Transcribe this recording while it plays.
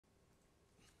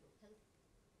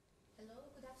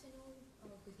afternoon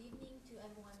or good evening to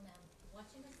everyone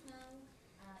watching us now.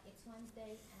 It's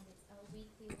Wednesday and it's our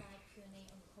weekly live Q&A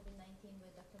on COVID-19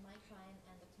 with Dr. Mike Ryan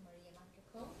and Dr. Maria Van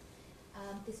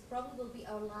Kerkhove. This probably will be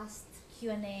our last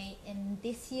Q&A in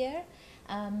this year.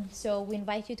 So we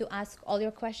invite you to ask all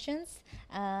your questions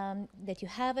that you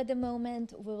have at the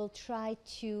moment. We will try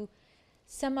to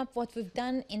sum up what we've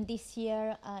done in this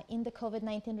year in the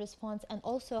COVID-19 response, and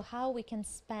also how we can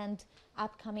spend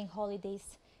upcoming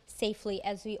holidays safely,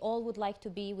 as we all would like to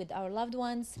be with our loved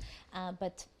ones,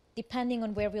 but depending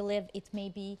on where we live, it may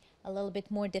be a little bit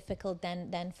more difficult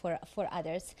than for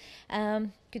others.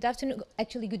 Good afternoon,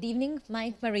 actually good evening,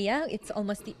 Maria. It's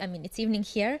almost, it's evening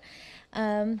here.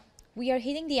 We are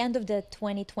hitting the end of the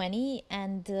 2020,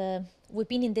 and we've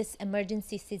been in this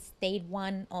emergency since day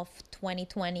one of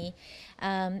 2020.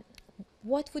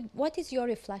 What is your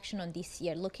reflection on this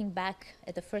year, looking back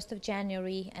at the 1st of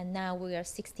January and now we are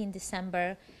 16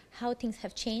 December, how things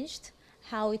have changed,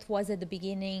 how it was at the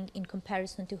beginning in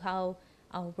comparison to how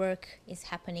our work is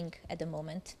happening at the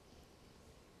moment?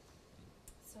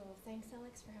 So thanks,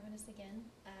 Alex, for having us again.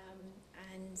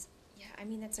 And yeah, I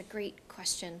mean, that's a great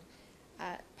question.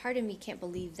 Part of me can't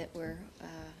believe that we're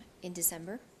in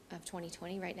December of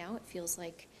 2020 right now. It feels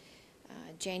like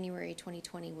January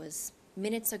 2020 was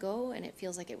minutes ago, and it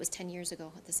feels like it was 10 years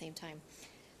ago at the same time.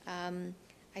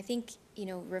 I think,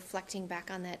 reflecting back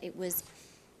on that, it was,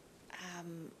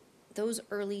 those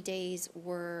early days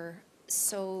were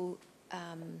so,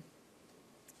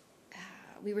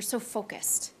 we were so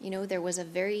focused. There was a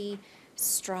very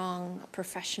strong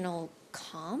professional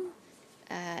calm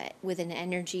with an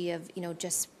energy of,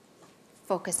 just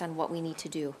focused on what we need to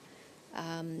do.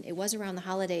 It was around the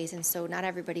holidays, and so not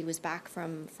everybody was back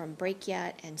from break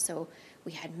yet, and so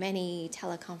we had many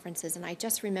teleconferences, and I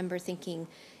just remember thinking,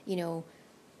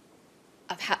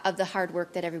 of the hard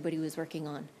work that everybody was working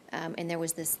on, and there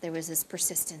was this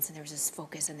persistence, and there was this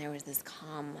focus, and there was this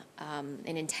calm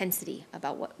and intensity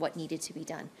about what needed to be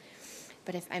done.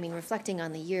 But reflecting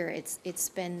on the year, it's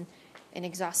been an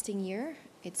exhausting year.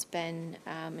 It's been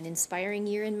an inspiring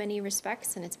year in many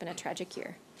respects, and it's been a tragic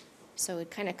year. So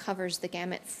it kind of covers the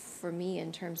gamut for me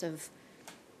in terms of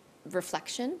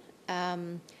reflection.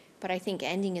 But I think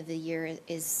ending of the year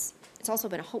it's also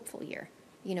been a hopeful year,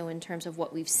 in terms of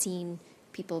what we've seen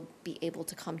people be able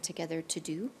to come together to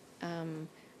do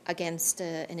against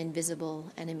an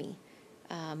invisible enemy.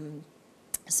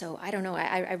 So I don't know,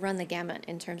 I run the gamut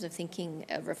in terms of thinking,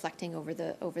 reflecting over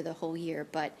the whole year,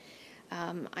 but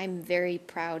I'm very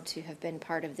proud to have been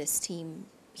part of this team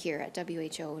here at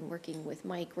WHO and working with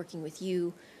Mike, working with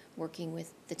you, working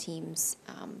with the teams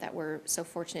that we're so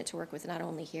fortunate to work with, not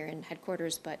only here in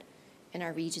headquarters, but in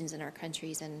our regions, in our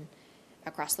countries, and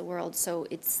across the world. So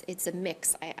it's a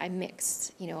mix. I'm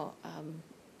mixed,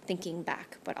 thinking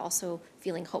back, but also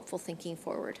feeling hopeful, thinking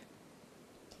forward.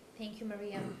 Thank you,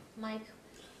 Maria. Mike,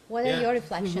 what are your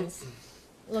reflections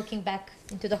looking back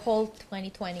into the whole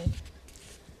 2020?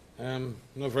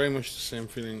 No, very much the same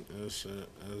feeling as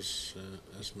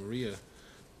Maria,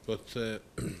 but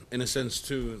in a sense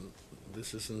too,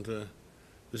 this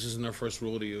isn't our first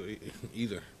rodeo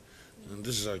either, and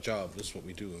this is our job. This is what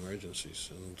we do,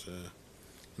 emergencies,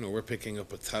 and we're picking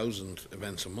up 1,000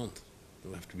 events a month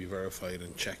that have to be verified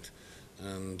and checked,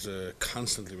 and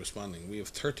constantly responding. We have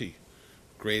 30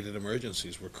 graded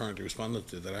emergencies we're currently responding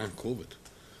to that aren't COVID.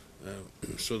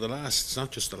 So it's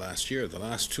not just the last year, the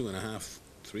last 2.5,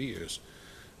 3 years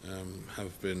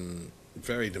have been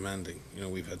very demanding.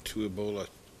 We've had 2 Ebola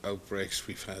outbreaks,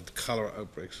 we've had cholera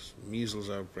outbreaks, measles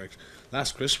outbreaks.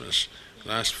 Last Christmas,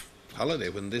 last holiday,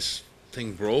 when this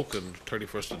thing broke on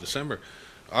 31st of December,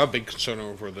 our big concern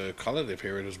over the holiday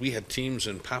period was we had teams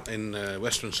in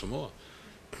Western Samoa.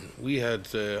 We had,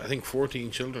 I think,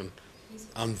 14 children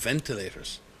on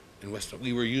ventilators in Western.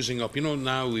 We were using up,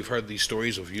 now we've heard these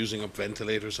stories of using up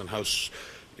ventilators and how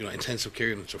intensive care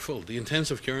units are full. The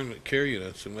intensive care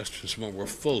units in Western Samoa were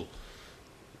full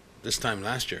this time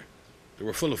last year. They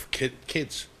were full of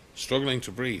kids struggling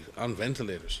to breathe on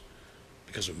ventilators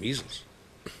because of measles,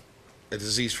 a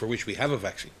disease for which we have a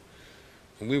vaccine.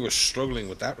 And we were struggling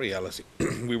with that reality.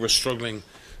 We were struggling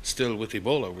still with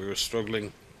Ebola. We were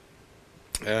struggling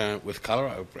with cholera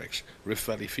outbreaks, Rift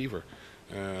Valley fever,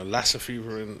 Lassa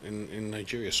fever in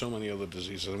Nigeria, so many other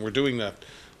diseases. And we're doing that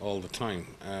all the time.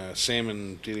 Same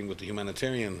in dealing with the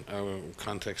humanitarian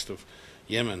context of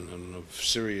Yemen and of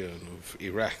Syria and of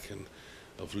Iraq and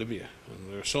of Libya.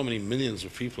 And there are so many millions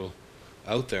of people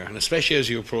out there, and especially as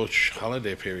you approach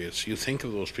holiday periods, you think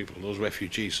of those people, those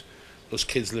refugees, those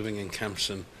kids living in camps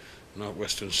in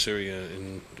northwestern Syria,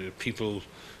 in the people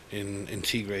in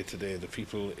Tigray today, the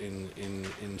people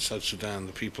in South Sudan,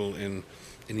 the people in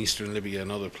eastern Libya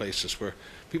and other places where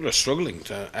people are struggling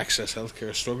to access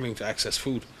healthcare, struggling to access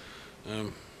food.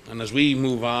 And as we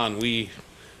move on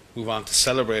to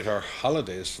celebrate our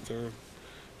holidays,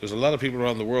 there's a lot of people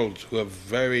around the world who have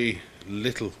very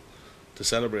little to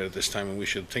celebrate at this time, and we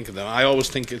should think of them. I always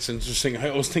think it's interesting. I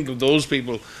always think of those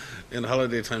people in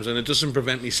holiday times, and it doesn't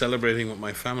prevent me celebrating with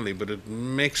my family, but it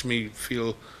makes me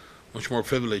feel much more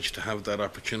privileged to have that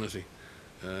opportunity,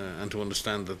 and to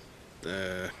understand that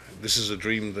this is a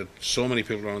dream that so many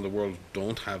people around the world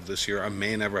don't have this year, and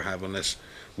may never have unless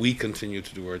we continue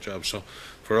to do our job. So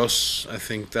for us, I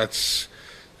think that's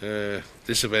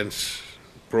this event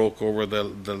broke over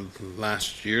the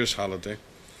last year's holiday,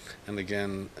 and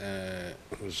again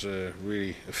was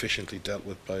really efficiently dealt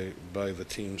with by the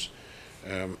teams,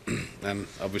 and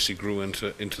obviously grew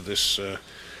into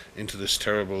this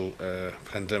terrible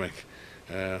pandemic.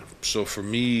 So for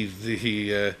me,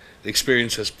 the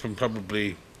experience has been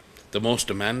probably the most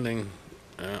demanding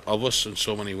of us in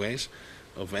so many ways,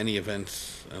 of any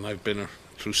event. And I've been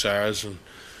through SARS and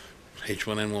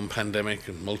H1N1 pandemic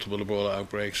and multiple Ebola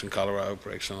outbreaks and cholera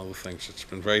outbreaks and other things. It's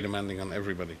been very demanding on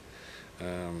everybody,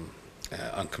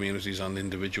 on communities, on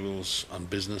individuals, on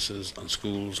businesses, on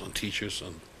schools, on teachers,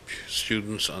 on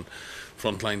students, on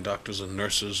frontline doctors and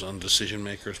nurses, on decision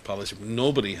makers, policy.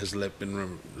 Nobody has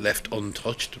been left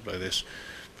untouched by this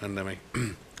pandemic.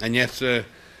 And yet,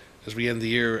 as we end the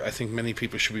year, I think many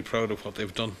people should be proud of what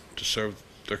they've done to serve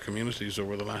their communities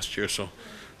over the last year. So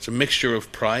it's a mixture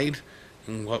of pride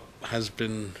in what has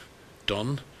been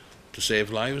done to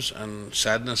save lives, and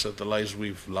sadness at the lives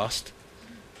we've lost,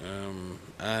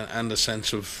 and a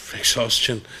sense of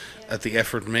exhaustion at the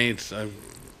effort made. I'm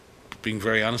being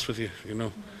very honest with you, you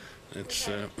know. It's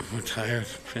we're tired,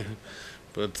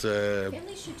 but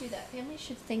families should do that. Families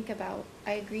should think about.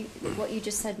 I agree with what you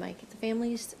just said, Mike. The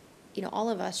families, you know, all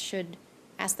of us should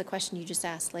ask the question you just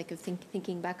asked, like of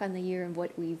thinking back on the year and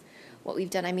what we've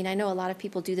done. I mean, I know a lot of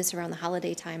people do this around the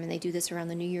holiday time, and they do this around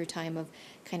the New Year time of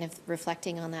kind of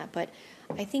reflecting on that. But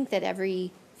I think that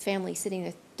every family sitting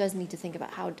there does need to think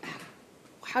about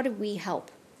how did we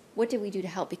help? What did we do to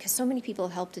help? Because so many people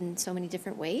have helped in so many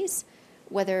different ways.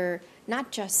 Whether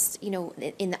not just, you know,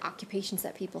 in the occupations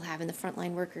that people have, in the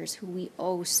frontline workers who we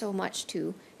owe so much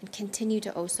to and continue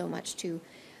to owe so much to,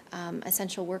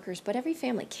 essential workers, but every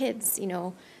family, kids, you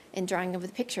know, and drawing over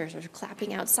the pictures or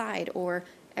clapping outside, or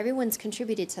everyone's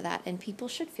contributed to that, and people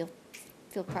should feel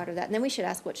proud of that. And then we should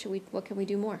ask, what can we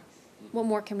do more? What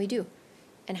more can we do?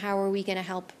 And how are we going to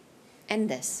help end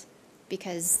this?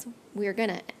 Because we're going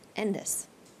to end this.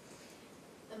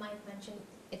 Mike mentioned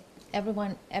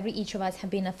each of us have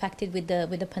been affected with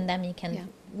the pandemic, and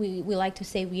we like to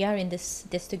say we are in this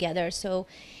together. So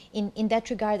in that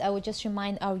regard, I would just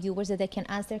remind our viewers that they can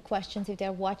ask their questions if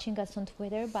they're watching us on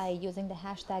Twitter by using the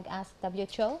hashtag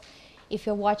AskWHO. If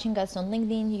you're watching us on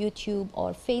LinkedIn, YouTube,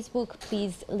 or Facebook,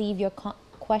 please leave your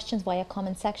questions via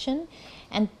comment section.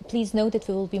 And please note that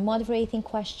we will be moderating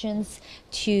questions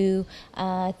to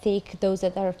take those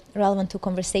that are relevant to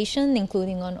conversation,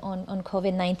 including on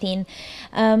COVID-19.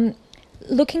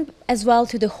 Looking as well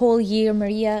to the whole year,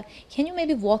 Maria, can you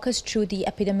maybe walk us through the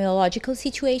epidemiological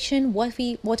situation? What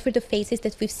were the phases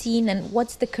that we've seen, and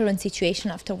what's the current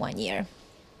situation after 1 year?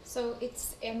 So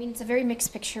it's a very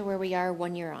mixed picture where we are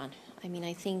 1 year on. I mean,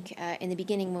 I think in the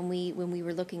beginning when we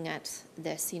were looking at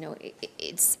this, you know,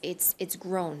 it's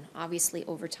grown obviously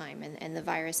over time, and the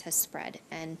virus has spread,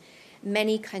 and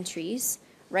many countries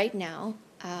right now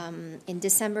in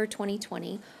December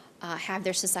 2020 have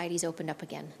their societies opened up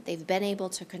again. They've been able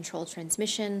to control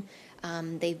transmission.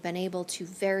 They've been able to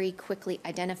very quickly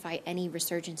identify any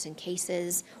resurgence in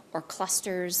cases or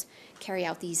clusters, carry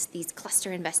out these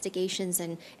cluster investigations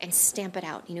and stamp it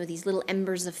out. You know, these little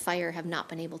embers of fire have not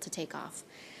been able to take off.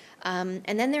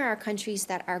 And then there are countries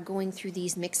that are going through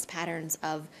these mixed patterns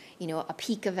of, you know, a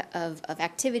peak of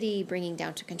activity bringing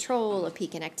down to control, a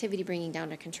peak in activity bringing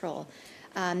down to control.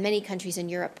 Many countries in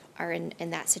Europe are in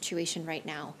that situation right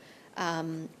now,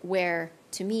 where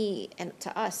to me and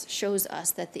to us shows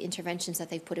us that the interventions that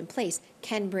they've put in place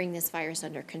can bring this virus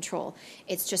under control.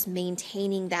 It's just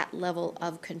maintaining that level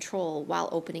of control while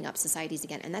opening up societies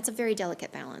again, and that's a very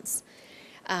delicate balance.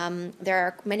 There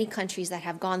are many countries that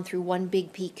have gone through one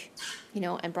big peak, you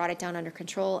know, and brought it down under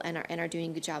control and are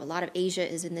doing a good job. A lot of Asia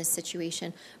is in this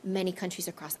situation. Many countries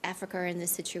across Africa are in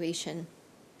this situation.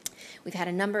 We've had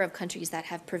a number of countries that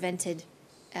have prevented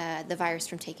the virus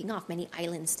from taking off. Many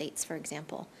island states, for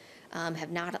example,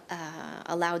 have not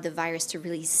allowed the virus to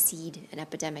really seed an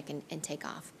epidemic and take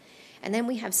off. And then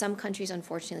we have some countries,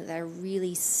 unfortunately, that are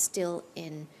really still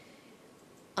in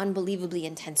unbelievably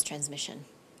intense transmission,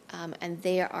 and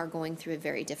they are going through a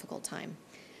very difficult time.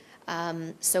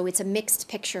 So it's a mixed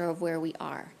picture of where we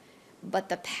are. But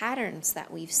the patterns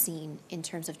that we've seen in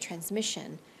terms of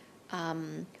transmission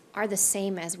are the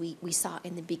same as we saw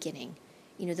in the beginning.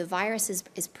 You know, the virus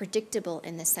is predictable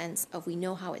in the sense of we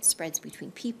know how it spreads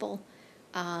between people,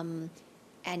 and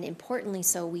importantly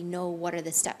so, we know what are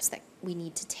the steps that we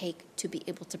need to take to be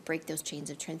able to break those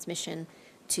chains of transmission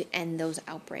to end those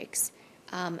outbreaks.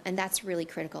 And that's really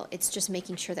critical. It's just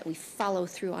making sure that we follow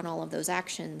through on all of those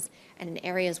actions, and in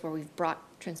areas where we've brought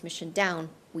transmission down,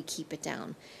 we keep it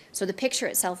down. So the picture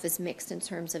itself is mixed in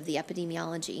terms of the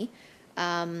epidemiology,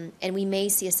 and we may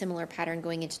see a similar pattern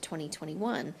going into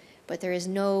 2021, but there is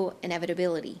no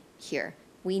inevitability here.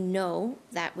 We know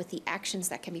that with the actions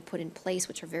that can be put in place,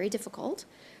 which are very difficult,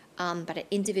 but at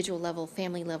individual level,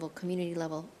 family level, community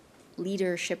level,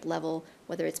 leadership level,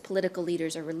 whether it's political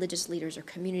leaders or religious leaders or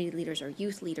community leaders or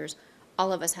youth leaders,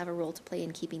 all of us have a role to play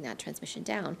in keeping that transmission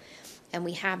down. And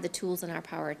we have the tools in our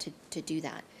power to do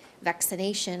that.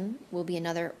 Vaccination will be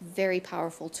another very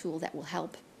powerful tool that will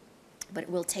help, but it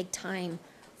will take time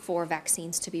for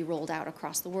vaccines to be rolled out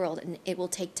across the world, and it will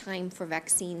take time for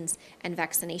vaccines and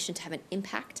vaccination to have an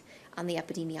impact on the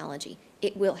epidemiology.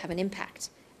 It will have an impact,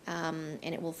 and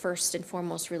it will first and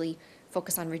foremost really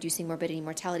focus on reducing morbidity and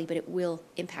mortality, but it will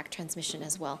impact transmission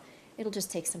as well. It'll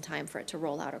just take some time for it to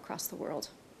roll out across the world.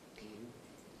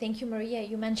 Thank you, Maria.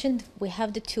 You mentioned we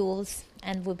have the tools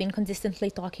and we've been consistently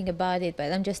talking about it,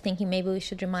 but I'm just thinking maybe we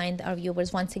should remind our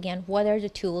viewers once again, what are the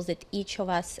tools that each of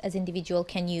us as individual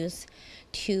can use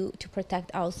to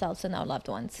protect ourselves and our loved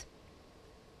ones?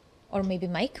 Or maybe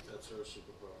Mike? That's our superpower.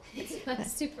 It's my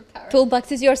superpower.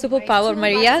 Toolbox is your superpower,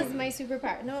 Maria. Toolbox is my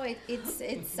superpower. No, it's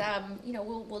you know,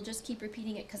 we'll just keep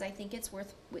repeating it because I think it's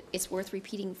worth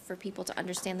repeating for people to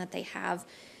understand that they have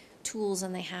tools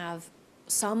and they have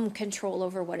some control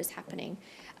over what is happening.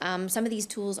 Some of these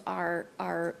tools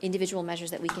are individual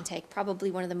measures that we can take.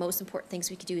 Probably one of the most important things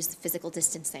we could do is the physical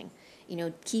distancing. You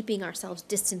know, keeping ourselves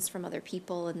distanced from other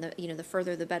people, and the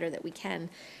further the better that we can.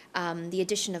 The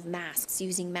addition of masks,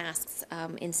 using masks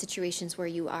in situations where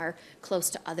you are close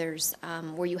to others,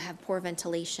 where you have poor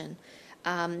ventilation,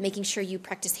 making sure you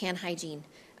practice hand hygiene.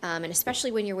 And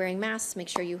especially when you're wearing masks, make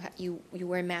sure you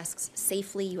wear masks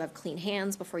safely, you have clean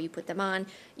hands before you put them on,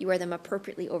 you wear them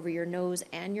appropriately over your nose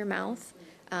and your mouth,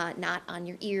 not on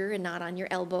your ear and not on your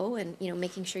elbow, and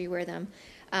making sure you wear them.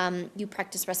 You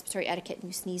practice respiratory etiquette and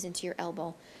you sneeze into your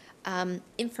elbow.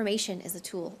 Information is a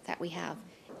tool that we have.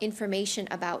 Information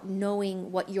about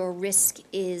knowing what your risk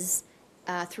is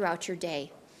throughout your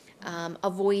day.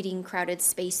 Avoiding crowded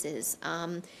spaces,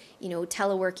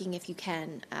 teleworking if you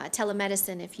can,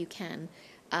 telemedicine if you can,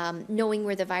 knowing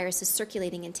where the virus is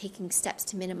circulating and taking steps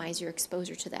to minimize your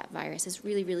exposure to that virus is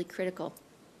really, really critical.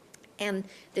 And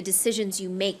the decisions you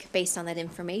make based on that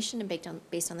information and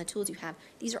based on the tools you have,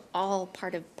 these are all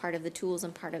part of the tools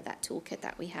and part of that toolkit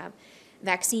that we have.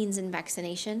 Vaccines and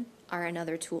vaccination are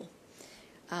another tool.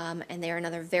 And they're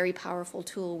another very powerful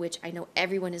tool, which I know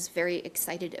everyone is very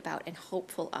excited about and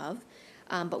hopeful of.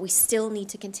 But we still need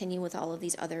to continue with all of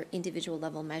these other individual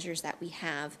level measures that we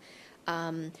have,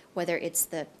 whether it's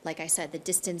like I said, the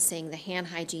distancing, the hand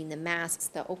hygiene, the masks,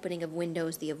 the opening of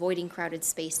windows, the avoiding crowded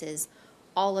spaces.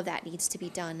 All of that needs to be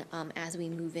done as we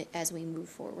move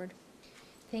forward.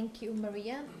 Thank you,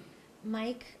 Maria.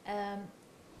 Mike,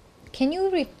 can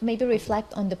you maybe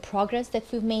reflect on the progress that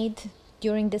we've made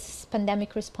during this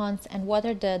pandemic response, and what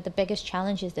are the biggest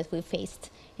challenges that we've faced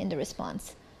in the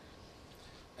response?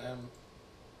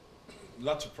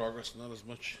 Lots of progress, not as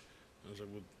much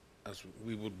as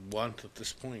we would want at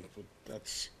this point, but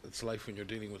it's life when you're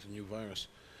dealing with a new virus,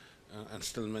 and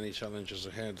still many challenges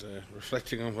ahead.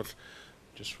 Reflecting on what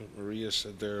Maria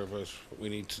said there about what we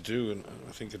need to do, and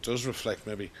I think it does reflect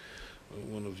maybe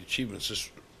one of the achievements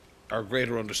is our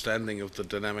greater understanding of the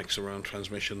dynamics around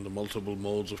transmission, the multiple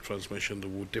modes of transmission, the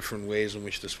different ways in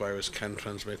which this virus can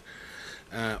transmit,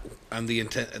 and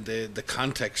the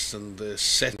context and the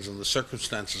settings and the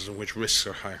circumstances in which risks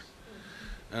are higher.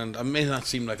 And it may not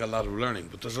seem like a lot of learning,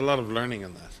 but there's a lot of learning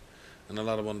in that, and a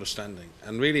lot of understanding.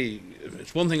 And really,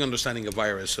 it's one thing understanding a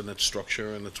virus and its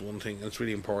structure, and it's one thing, and it's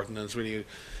really important, and it's really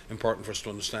important for us to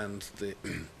understand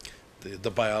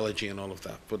the biology and all of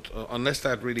that. But unless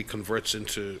that really converts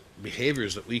into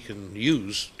behaviors that we can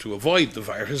use to avoid the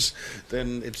virus,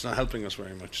 then it's not helping us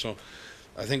very much. So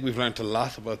I think we've learned a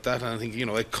lot about that, and I think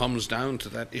it comes down to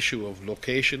that issue of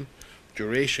location,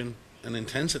 duration, and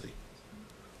intensity.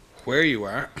 Where you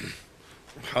are,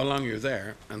 how long you're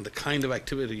there, and the kind of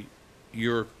activity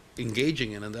you're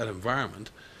engaging in that environment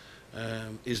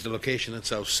Is the location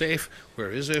itself safe?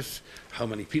 Where is it? How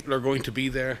many people are going to be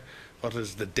there? What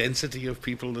is the density of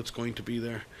people that's going to be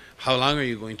there? How long are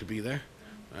you going to be there?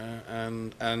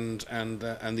 And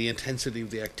the intensity of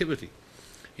the activity.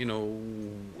 You know,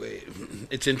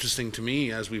 it's interesting to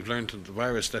me, as we've learned of the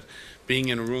virus, that being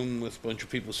in a room with a bunch of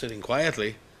people sitting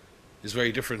quietly is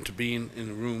very different to being in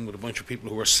a room with a bunch of people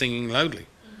who are singing loudly,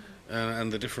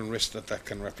 and the different risks that that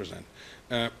can represent.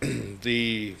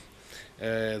 The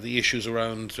issues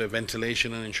around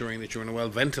ventilation and ensuring that you're in a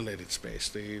well-ventilated space,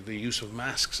 the use of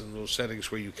masks in those settings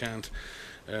where you can't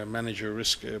manage your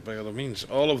risk by other means.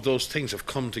 All of those things have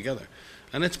come together.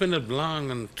 And it's been a long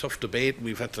and tough debate.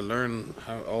 We've had to learn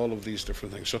how all of these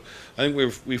different things. So I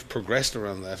think we've progressed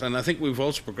around that. And I think we've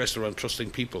also progressed around trusting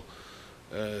people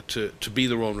to be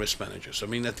their own risk managers. I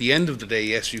mean, at the end of the day,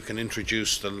 yes, you can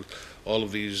introduce all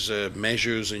of these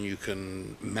measures, and you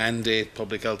can mandate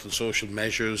public health and social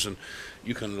measures, and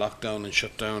you can lock down and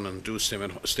shut down and do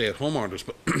stay-at-home orders.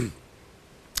 But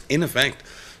in effect,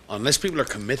 unless people are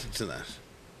committed to that,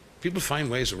 people find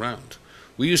ways around.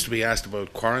 We used to be asked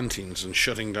about quarantines and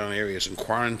shutting down areas and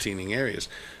quarantining areas,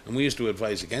 and we used to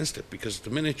advise against it, because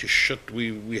the minute you shut,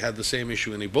 we had the same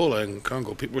issue in Ebola in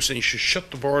Congo. People were saying you should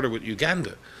shut the border with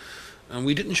Uganda, and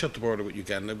we didn't shut the border with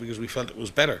Uganda because we felt it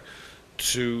was better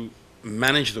to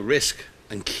manage the risk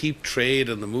and keep trade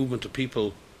and the movement of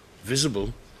people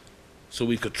visible so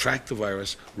we could track the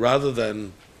virus, rather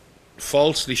than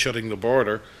falsely shutting the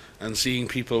border and seeing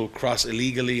people cross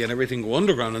illegally and everything go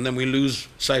underground, and then we lose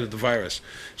sight of the virus.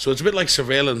 So it's a bit like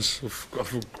surveillance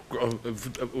of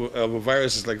a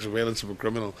virus is like surveillance of a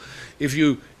criminal. If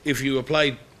you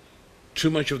apply too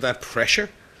much of that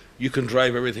pressure, you can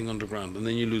drive everything underground, and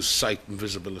then you lose sight and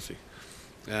visibility.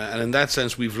 And in that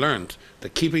sense, we've learned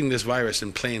that keeping this virus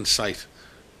in plain sight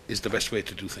is the best way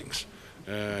to do things.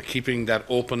 Keeping that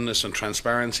openness and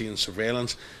transparency and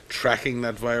surveillance, tracking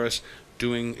that virus,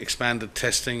 doing expanded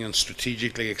testing and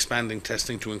strategically expanding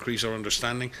testing to increase our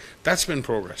understanding, that's been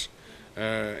progress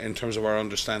in terms of our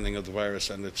understanding of the virus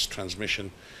and its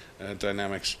transmission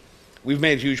dynamics. We've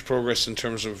made huge progress in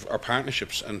terms of our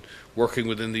partnerships and working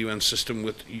within the UN system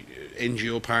with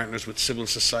NGO partners, with civil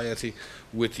society,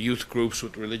 with youth groups,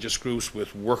 with religious groups,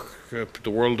 with work,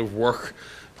 the world of work.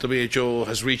 WHO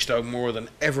has reached out more than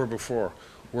ever before,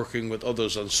 working with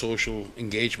others on social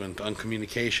engagement, on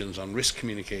communications, on risk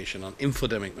communication, on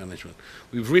infodemic management.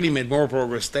 We've really made more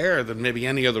progress there than maybe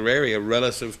any other area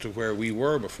relative to where we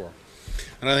were before.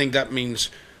 And I think that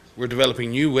means we're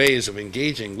developing new ways of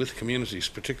engaging with communities,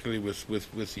 particularly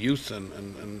with youth,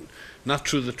 and not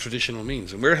through the traditional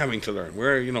means. And we're having to learn.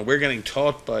 We're getting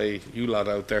taught by you lot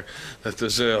out there that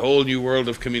there's a whole new world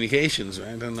of communications,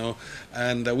 right?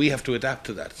 And we have to adapt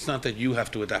to that. It's not that you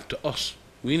have to adapt to us.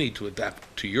 We need to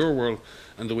adapt to your world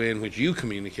and the way in which you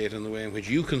communicate and the way in which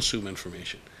you consume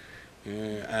information,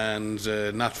 and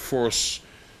not force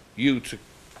you to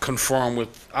conform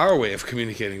with our way of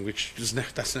communicating, which is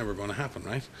that's never going to happen,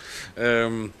 right?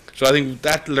 So I think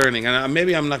that learning, and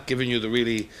maybe I'm not giving you the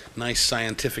really nice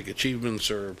scientific achievements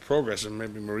or progress, and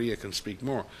maybe Maria can speak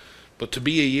more, but to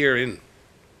be a year in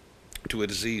to a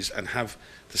disease and have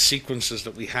the sequences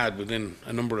that we had within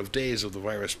a number of days of the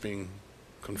virus being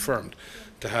confirmed,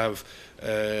 to have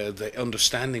the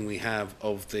understanding we have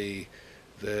of the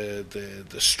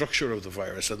structure of the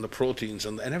virus and the proteins,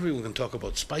 and everyone can talk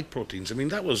about spike proteins. I mean,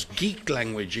 that was geek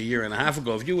language a year and a half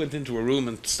ago. If you went into a room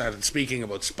and started speaking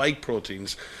about spike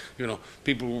proteins,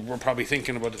 people were probably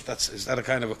thinking about it. Is that a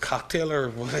kind of a cocktail, or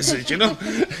what is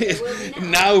it?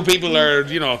 Now people are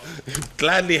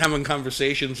gladly having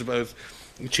conversations about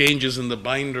changes in the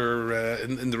binder,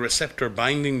 in the receptor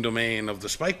binding domain of the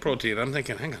spike protein. I'm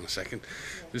thinking, hang on a second,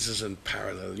 this is a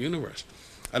parallel universe.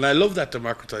 And I love that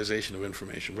democratization of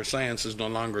information, where science is no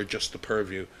longer just the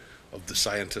purview of the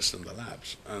scientists in the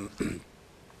labs.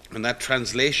 And that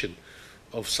translation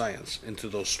of science into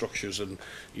those structures, and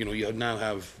you now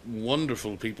have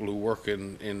wonderful people who work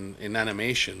in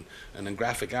animation and in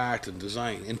graphic art and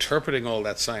design, interpreting all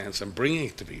that science and bringing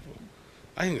it to people.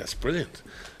 I think that's brilliant.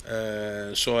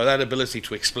 So that ability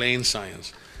to explain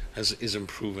science is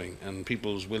improving, and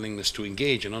people's willingness to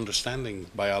engage in understanding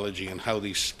biology and how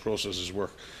these processes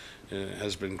work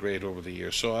has been great over the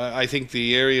years. So I think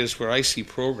the areas where I see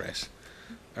progress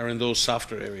are in those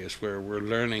softer areas where we're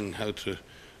learning how to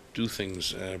do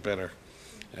things better.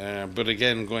 But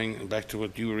again, going back to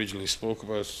what you originally spoke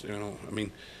about, I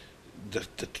mean,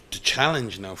 the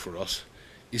challenge now for us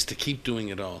is to keep doing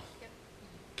it all.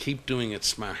 Keep doing it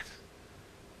smart,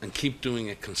 and keep doing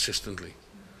it consistently.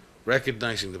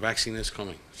 Recognizing the vaccine is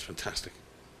coming, it's fantastic.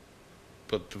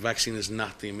 But the vaccine is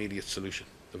not the immediate solution.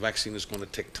 The vaccine is going to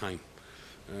take time.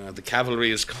 The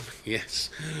cavalry is coming, yes,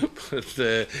 but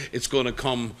it's going to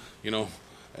come, you know,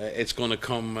 it's going to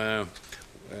come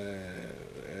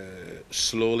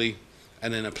slowly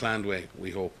and in a planned way,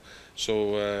 we hope.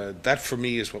 So that for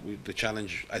me is what the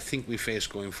challenge I think we face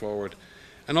going forward.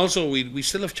 And also we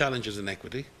still have challenges in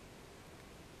equity.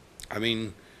 I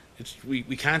mean,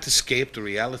 we can't escape the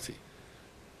reality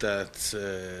that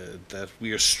that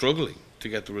we are struggling to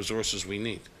get the resources we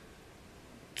need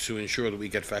to ensure that we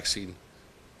get vaccine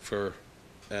for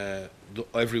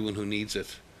everyone who needs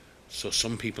it. So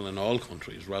some people in all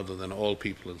countries rather than all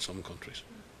people in some countries.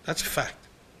 That's a fact.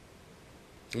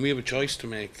 And we have a choice to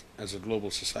make as a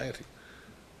global society.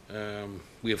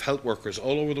 We have health workers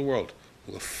all over the world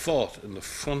who have fought in the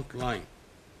front line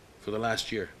for the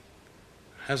last year.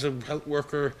 Has a health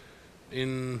worker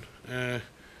in an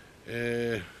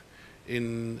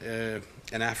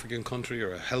African country,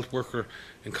 or a health worker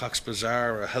in Cox's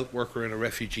Bazar, or a health worker in a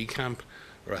refugee camp,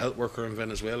 or a health worker in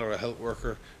Venezuela, or a health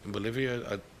worker in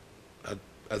Bolivia,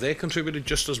 are they contributed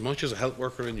just as much as a health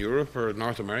worker in Europe or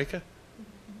North America?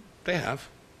 They have.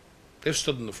 They've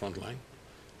stood in the front line.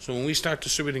 So when we start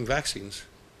distributing vaccines,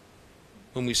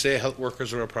 when we say health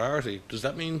workers are a priority, does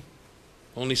that mean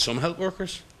only some health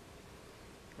workers?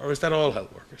 Or is that all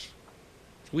health workers?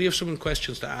 We have some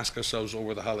questions to ask ourselves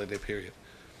over the holiday period.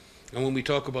 And when we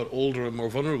talk about older and more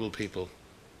vulnerable people,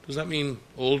 does that mean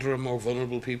older and more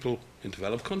vulnerable people in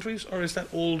developed countries, or is that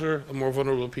older and more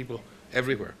vulnerable people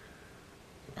everywhere?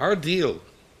 Our deal,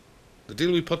 the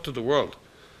deal we put to the world,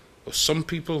 was some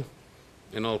people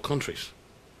in all countries.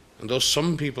 And those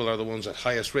some people are the ones at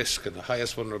highest risk and the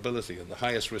highest vulnerability and the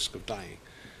highest risk of dying.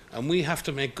 And we have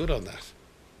to make good on that,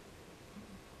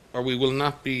 or we will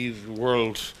not be the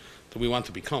world that we want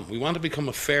to become. We want to become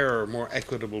a fairer, more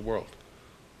equitable world.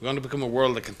 We want to become a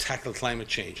world that can tackle climate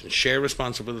change and share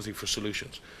responsibility for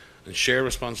solutions and share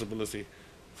responsibility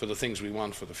for the things we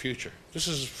want for the future. This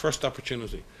is the first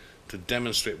opportunity to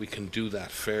demonstrate we can do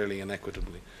that fairly and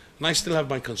equitably. And I still have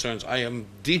my concerns. I am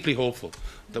deeply hopeful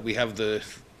that we have the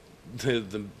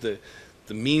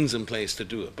means in place to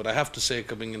do it. But I have to say,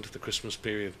 coming into the Christmas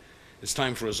period, it's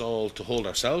time for us all to hold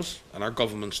ourselves and our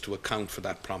governments to account for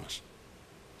that promise.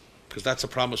 Because that's a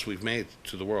promise we've made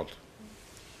to the world.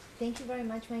 Thank you very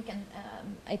much, Mike. And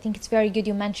I think it's very good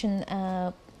you mentioned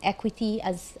equity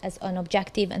as an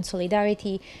objective and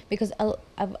solidarity, because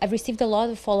I've received a lot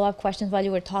of follow-up questions while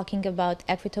you were talking about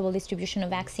equitable distribution of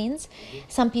vaccines.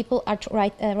 Some people are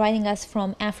writing us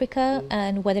from Africa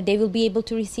and whether they will be able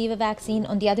to receive a vaccine.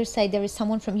 On the other side, there is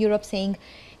someone from Europe saying,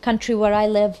 country where I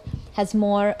live has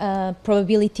more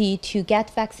probability to get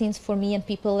vaccines for me and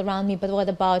people around me, but what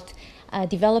about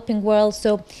developing world?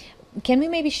 So can we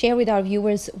maybe share with our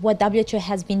viewers what WHO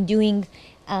has been doing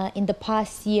in the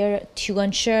past year to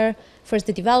ensure first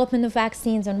the development of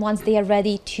vaccines, and once they are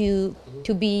ready to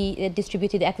be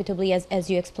distributed equitably as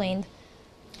you explained?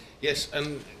 Yes,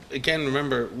 and again,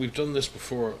 remember, we've done this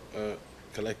before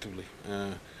collectively.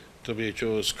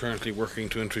 WHO is currently working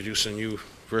to introduce a new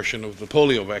version of the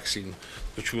polio vaccine,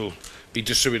 which will be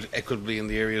distributed equitably in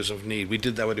the areas of need. We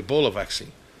did that with Ebola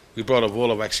vaccine. We brought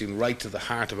Ebola vaccine right to the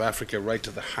heart of Africa, right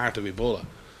to the heart of Ebola.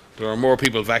 There are more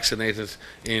people vaccinated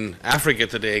in Africa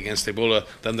today against Ebola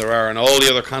than there are in all the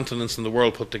other continents in the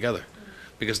world put together,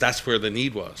 because that's where the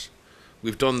need was.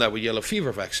 We've done that with yellow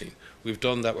fever vaccine. We've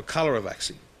done that with cholera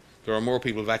vaccine. There are more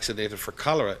people vaccinated for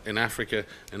cholera in Africa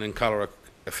and in cholera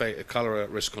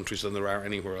risk countries than there are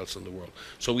anywhere else in the world.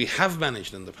 So we have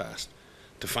managed in the past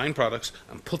to find products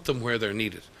and put them where they're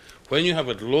needed. When you have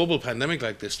a global pandemic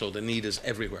like this, though, the need is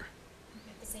everywhere.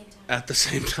 At the same time. At the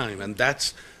same time, and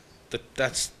that's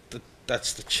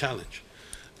the challenge.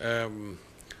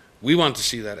 We want to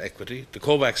see that equity. The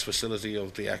COVAX facility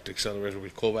of the ACT Accelerator,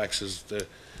 which COVAX is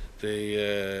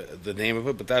the name of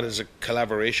it, but that is a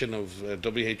collaboration of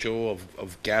WHO,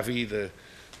 of Gavi, the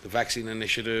Vaccine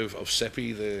Initiative, of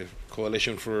CEPI, the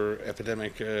Coalition for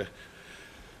Epidemic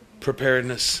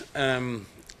Preparedness, and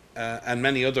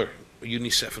many other,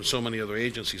 UNICEF and so many other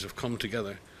agencies have come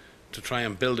together to try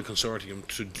and build a consortium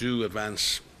to do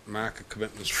advance market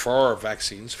commitments for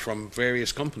vaccines from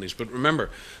various companies. But remember,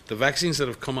 the vaccines that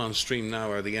have come on stream now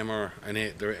are the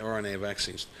mRNA, the RNA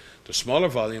vaccines. They're smaller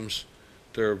volumes,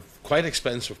 they're quite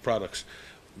expensive products,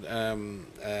 and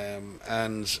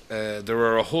there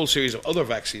are a whole series of other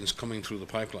vaccines coming through the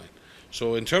pipeline.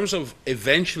 So in terms of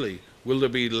eventually, will there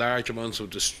be large amounts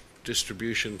of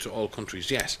distribution to all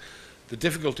countries? Yes. The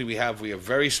difficulty we have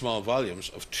very small volumes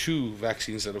of two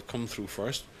vaccines that have come through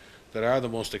first, that are the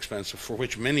most expensive, for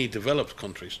which many developed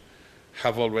countries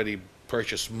have already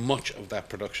purchased much of that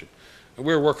production. And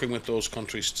we're working with those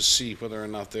countries to see whether or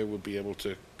not they would be able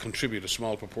to contribute a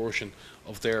small proportion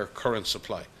of their current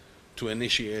supply to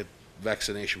initiate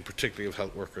vaccination, particularly of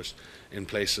health workers in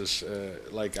places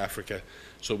like Africa,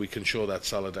 so we can show that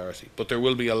solidarity. But there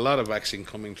will be a lot of vaccine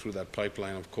coming through that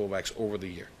pipeline of COVAX over the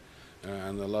year,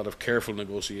 and a lot of careful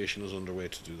negotiation is underway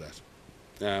to do that.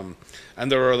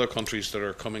 And there are other countries that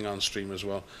are coming on stream as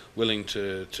well, willing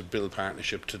to build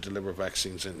partnership to deliver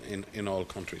vaccines in all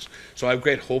countries. So I have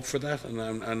great hope for that,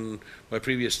 and my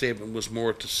previous statement was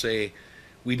more to say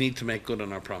we need to make good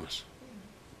on our promise.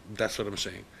 That's what I'm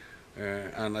saying.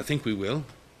 And I think we will,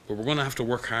 but we're going to have to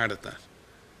work hard at that.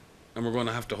 And we're going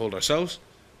to have to hold ourselves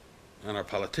and our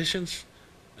politicians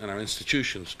and our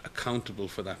institutions accountable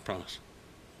for that promise.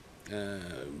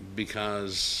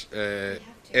 Because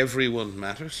everyone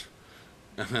matters,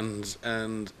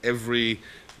 and every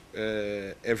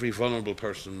vulnerable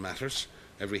person matters,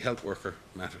 every health worker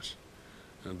matters.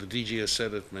 And the DG has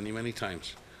said it many, many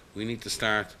times. We need to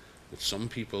start with some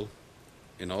people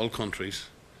in all countries,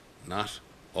 not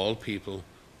all people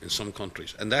in some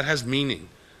countries. And that has meaning,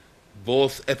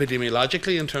 both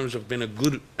epidemiologically in terms of being a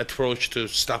good approach to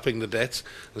stopping the deaths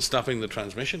and stopping the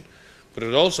transmission, but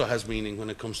it also has meaning when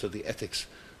it comes to the ethics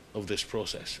of this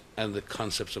process and the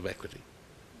concepts of equity.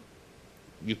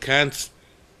 You can't,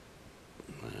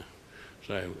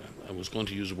 sorry, I was going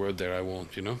to use a word there, I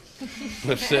won't, you know.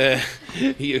 But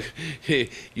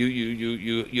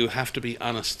you have to be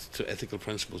honest to ethical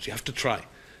principles. You have to try.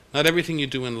 Not everything you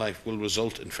do in life will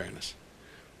result in fairness.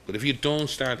 But if you don't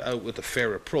start out with a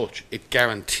fair approach, it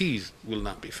guarantees will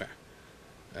not be fair.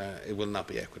 It will not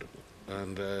be equitable.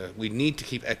 And we need to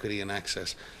keep equity and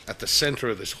access at the center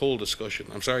of this whole discussion.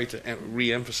 I'm sorry to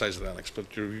re-emphasize it, Alex,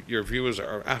 but your viewers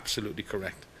are absolutely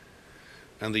correct.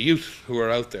 And the youth who are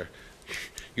out there,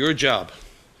 your job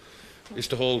is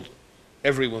to hold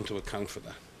everyone to account for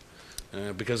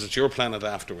that, because it's your planet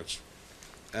afterwards.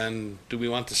 And do we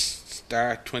want to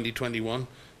start 2021?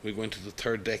 We go into the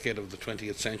third decade of the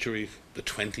 20th century, the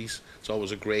 20s. It's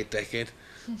always a great decade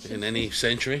in any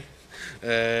century.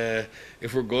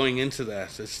 If we're going into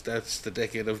that, that's the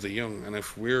decade of the young. And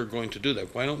if we're going to do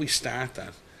that, why don't we start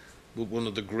that with one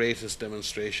of the greatest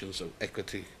demonstrations of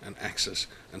equity and access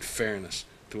and fairness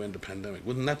to end the pandemic?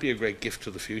 Wouldn't that be a great gift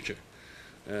to the future?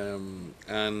 Everyone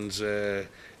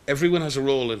has a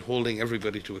role in holding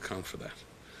everybody to account for that.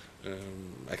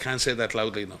 I can't say that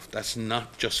loudly enough. That's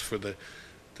not just for the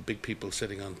big people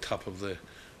sitting on top of the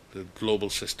global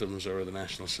systems or the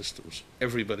national systems.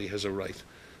 Everybody has a right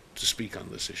to speak on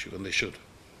this issue, and they should.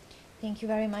 Thank you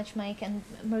very much, Mike. And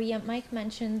Maria, Mike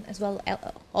mentioned as well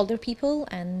older people,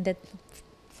 and that,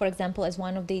 for example, as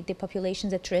one of the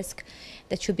populations at risk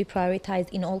that should be prioritized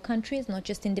in all countries, not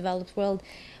just in developed world.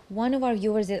 One of our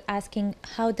viewers is asking,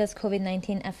 how does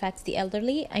COVID-19 affect the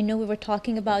elderly? I know we were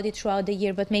talking about it throughout the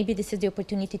year, but maybe this is the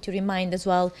opportunity to remind as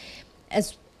well,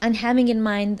 and having in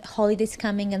mind holidays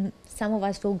coming, and some of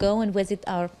us will go and visit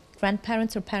our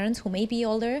grandparents or parents who may be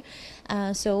older,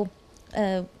 as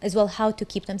well, how to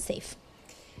keep them safe.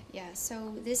 Yeah,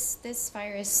 so this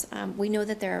virus, we know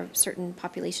that there are certain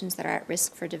populations that are at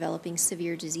risk for developing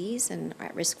severe disease and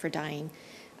at risk for dying.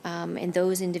 And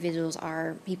those individuals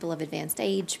are people of advanced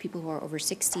age, people who are over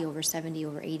 60, over 70,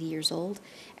 over 80 years old,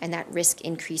 and that risk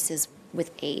increases with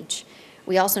age.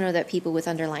 We also know that people with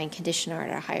underlying condition are at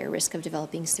a higher risk of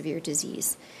developing severe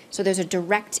disease. So there's a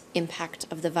direct impact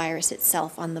of the virus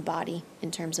itself on the body in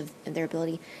terms of their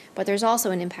ability, but there's also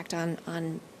an impact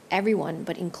on everyone,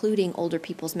 but including older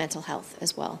people's mental health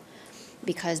as well.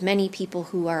 Because many people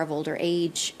who are of older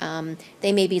age,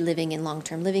 they may be living in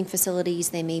long-term living facilities,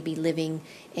 they may be living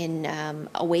in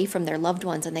away from their loved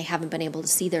ones, and they haven't been able to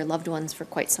see their loved ones for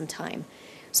quite some time.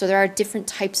 So there are different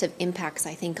types of impacts,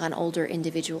 I think, on older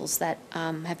individuals that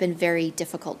have been very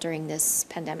difficult during this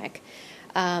pandemic.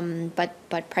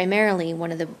 But primarily,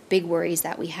 one of the big worries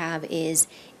that we have is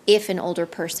if an older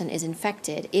person is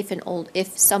infected,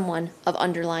 if someone has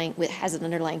an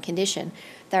underlying condition,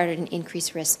 they're at an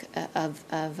increased risk of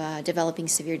developing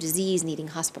severe disease, needing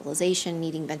hospitalization,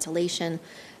 needing ventilation,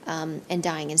 and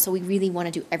dying. And so we really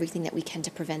want to do everything that we can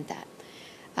to prevent that.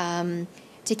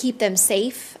 To keep them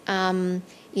safe,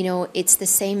 it's the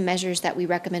same measures that we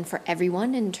recommend for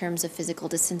everyone in terms of physical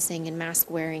distancing and mask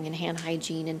wearing and hand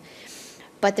hygiene.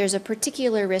 But there's a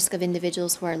particular risk of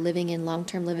individuals who are living in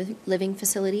long-term living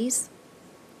facilities.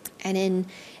 And in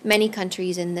many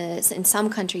countries, in some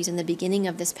countries in the beginning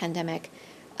of this pandemic,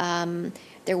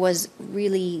 there was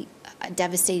really a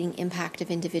devastating impact of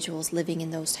individuals living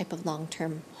in those type of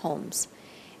long-term homes.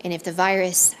 And if the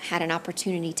virus had an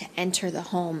opportunity to enter the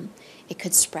home, it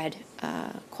could spread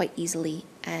quite easily,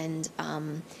 and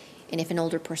And if an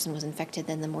older person was infected,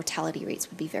 then the mortality rates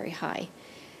would be very high.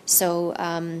 So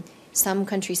some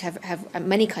countries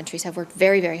many countries have worked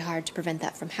very, very hard to prevent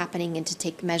that from happening and to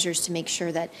take measures to make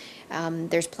sure that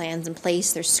there's plans in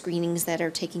place, there's screenings that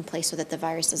are taking place so that the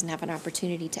virus doesn't have an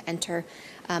opportunity to enter.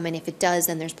 And if it does,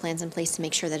 then there's plans in place to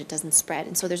make sure that it doesn't spread.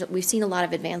 And so we've seen a lot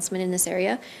of advancement in this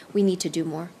area. We need to do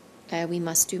more. We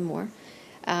must do more.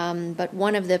 But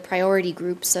one of the priority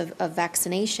groups of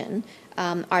vaccination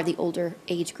are the older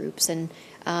age groups. And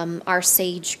our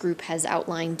SAGE group has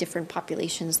outlined different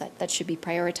populations that should be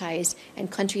prioritized,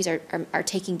 and countries are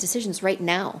taking decisions right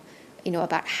now,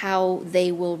 about how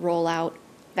they will roll out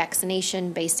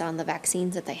vaccination based on the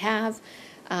vaccines that they have.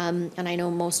 And I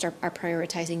know most are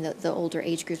prioritizing the older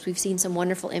age groups. We've seen some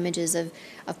wonderful images of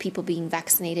people being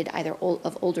vaccinated, either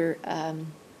of older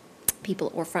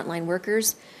people or frontline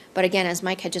workers. But again, as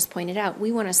Mike had just pointed out,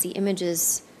 we want to see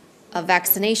images of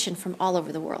vaccination from all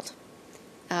over the world.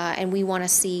 And we want to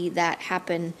see that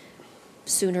happen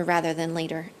sooner rather than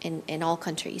later in all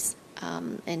countries,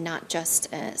 and not just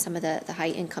some of the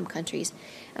high-income countries.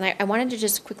 And I wanted to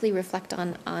just quickly reflect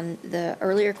on the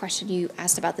earlier question you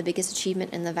asked about the biggest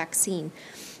achievement in the vaccine.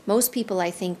 Most people,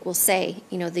 I think, will say,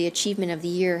 the achievement of the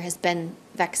year has been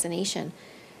vaccination.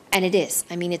 And it is.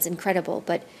 I mean, it's incredible.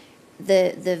 But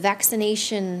the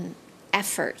vaccination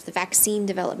effort, the vaccine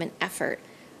development effort,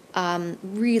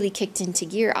 really kicked into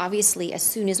gear, obviously, as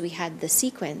soon as we had the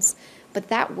sequence. But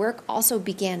that work also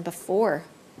began before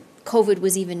COVID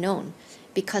was even known,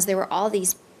 because there were all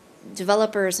these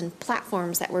developers and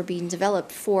platforms that were being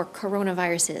developed for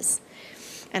coronaviruses.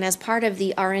 And as part of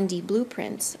the R&D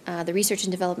blueprint, the research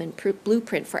and development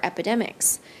blueprint for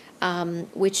epidemics,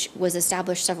 which was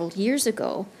established several years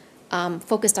ago,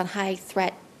 focused on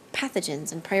high-threat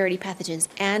pathogens and priority pathogens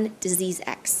and disease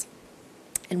X.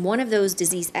 And one of those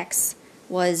disease X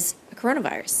was a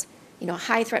coronavirus, a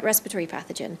high-threat respiratory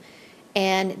pathogen.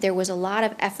 And there was a lot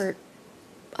of effort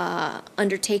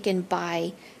undertaken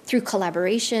through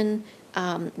collaboration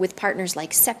with partners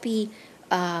like CEPI,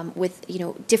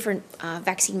 with different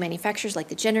vaccine manufacturers like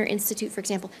the Jenner Institute, for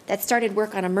example, that started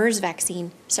work on a MERS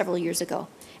vaccine several years ago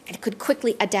and could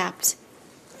quickly adapt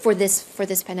for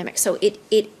this pandemic. So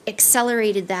it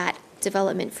accelerated that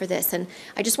development for this. And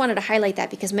I just wanted to highlight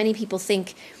that because many people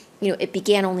think, it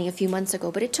began only a few months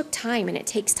ago, but it took time and it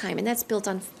takes time, and that's built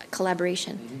on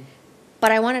collaboration. Mm-hmm.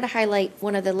 But I wanted to highlight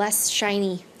one of the less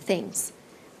shiny things.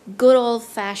 Good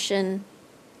old-fashioned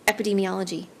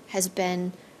epidemiology has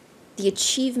been the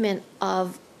achievement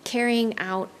of carrying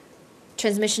out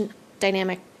transmission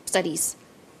dynamic studies,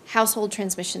 household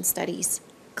transmission studies,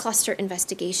 cluster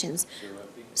investigations,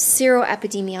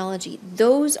 seroepidemiology.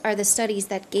 Those are the studies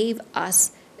that gave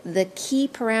us the key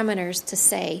parameters to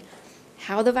say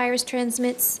how the virus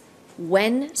transmits,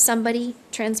 when somebody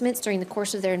transmits during the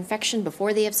course of their infection,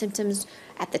 before they have symptoms,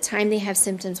 at the time they have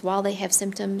symptoms, while they have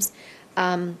symptoms,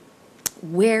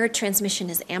 where transmission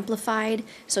is amplified.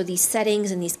 So these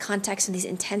settings and these contexts and these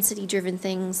intensity-driven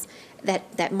things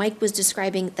that Mike was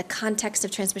describing, the context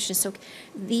of transmission. So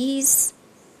these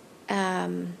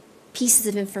pieces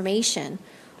of information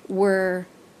were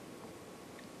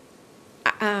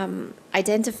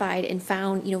identified and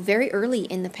found, very early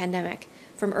in the pandemic,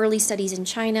 from early studies in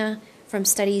China, from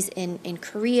studies in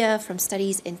Korea, from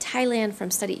studies in Thailand, from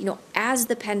as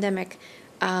the pandemic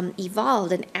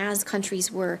evolved and as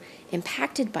countries were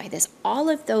impacted by this, all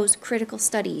of those critical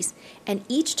studies, and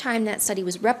each time that study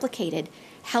was replicated,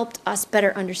 helped us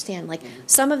better understand. Like,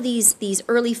 some of these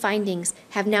early findings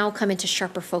have now come into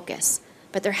sharper focus,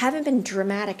 but there haven't been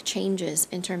dramatic changes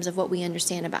in terms of what we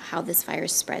understand about how this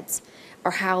virus spreads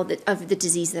or of the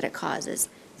disease that it causes.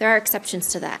 There are exceptions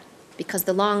to that, because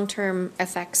the long-term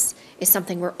effects is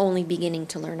something we're only beginning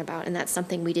to learn about, and that's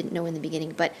something we didn't know in the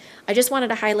beginning. But I just wanted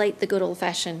to highlight the good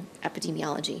old-fashioned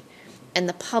epidemiology and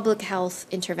the public health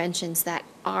interventions that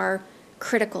are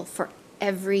critical for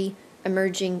every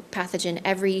emerging pathogen,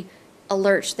 every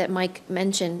alert that Mike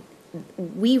mentioned.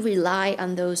 We rely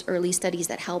on those early studies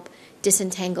that help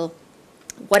disentangle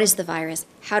what is the virus,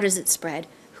 how does it spread,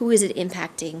 who is it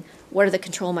impacting, what are the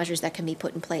control measures that can be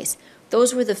put in place.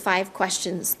 Those were the 5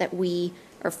 questions that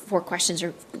or 4 questions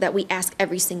that we ask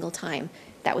every single time.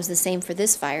 That was the same for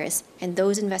this virus, and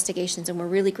those investigations, and we're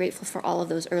really grateful for all of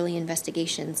those early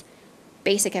investigations,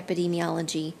 basic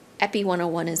epidemiology, Epi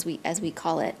 101 as we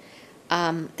call it,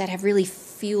 that have really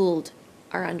fueled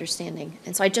our understanding.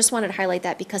 And so I just wanted to highlight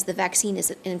that because the vaccine is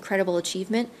an incredible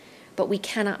achievement, but we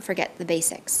cannot forget the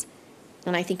basics.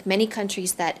 And I think many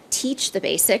countries that teach the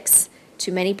basics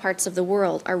to many parts of the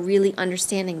world are really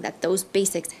understanding that those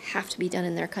basics have to be done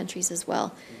in their countries as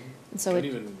well. And so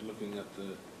even looking at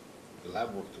the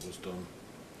lab work that was done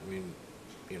I mean,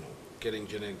 you know, getting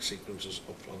genetic sequences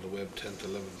up on the web 10th,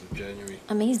 11th of January.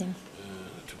 Amazing.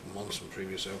 It took months in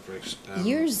previous outbreaks.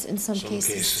 Years in some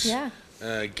cases. Yeah.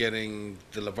 Getting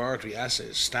the laboratory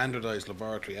assays, standardized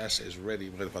laboratory assays ready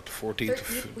by about the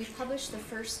 14th. We published the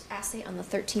first assay on the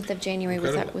 13th of January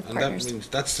with and partners. That means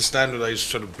that's the standardized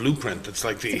sort of blueprint. It's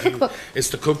like the cookbook. It's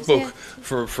the cookbook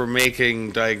Yeah. for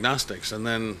making diagnostics, and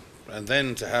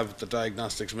then to have the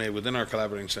diagnostics made within our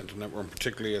collaborating center network,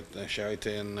 particularly at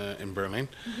Charité in Berlin.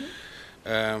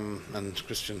 And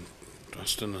Christian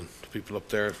Dustin and the people up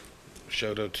there,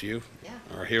 shout out to you,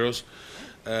 our heroes.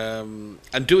 And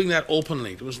doing that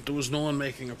openly. There was no one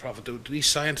making a profit. These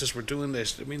scientists were doing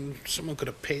this. I mean, someone could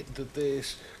have patented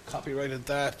this, copyrighted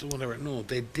that, whatever. No,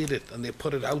 they did it, and they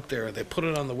put it out there. They put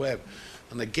it on the web,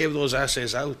 and they gave those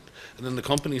assays out. And then the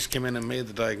companies came in and made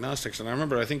the diagnostics. And I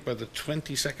remember, I think by the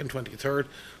 22nd, 23rd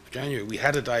of January, we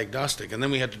had a diagnostic, and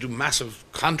then we had to do massive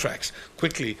contracts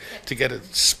quickly to get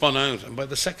it spun out. And by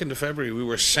the 2nd of February, we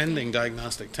were sending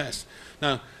diagnostic tests.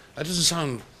 Now, that doesn't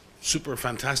sound super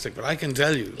fantastic, but I can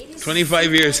tell you,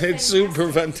 25 years, it's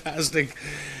super fantastic.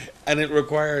 And it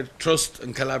required trust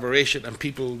and collaboration and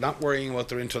people not worrying about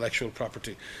their intellectual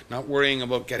property, not worrying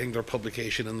about getting their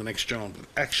publication in the next journal, but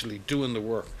actually doing the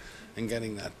work and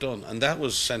getting that done. And that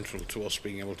was central to us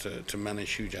being able to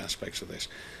manage huge aspects of this.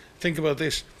 Think about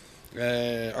this.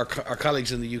 Our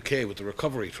colleagues in the UK with the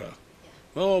recovery trial.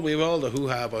 Oh, we have all the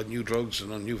hoo-ha about new drugs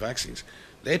and on new vaccines.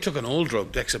 They took an old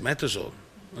drug, dexamethasone,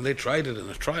 and they tried it in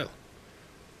a trial.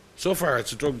 So far,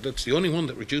 it's a drug that's the only one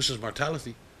that reduces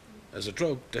mortality as a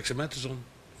drug, dexamethasone.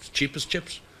 It's cheap as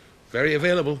chips, very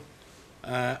available,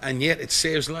 and yet it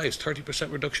saves lives,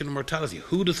 30% reduction in mortality.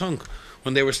 Who'd have thunk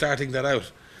when they were starting that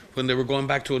out, when they were going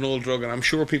back to an old drug, and I'm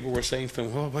sure people were saying to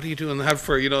them, oh, what are you doing that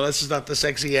for? You know, this is not the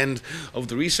sexy end of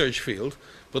the research field.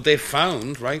 But they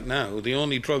found right now the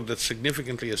only drug that's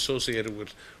significantly associated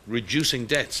with reducing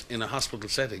deaths in a hospital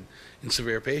setting in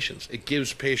severe patients. It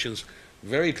gives patients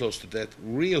very close to death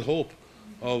real hope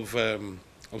of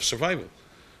survival.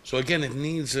 So again, it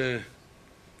needs in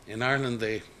Ireland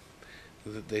they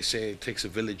say it takes a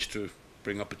village to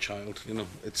bring up a child. You know,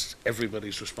 it's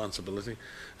everybody's responsibility,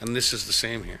 and this is the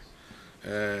same here.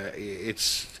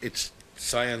 It's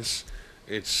science,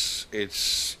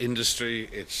 it's industry,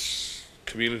 it's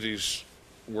communities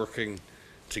working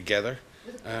together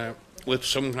with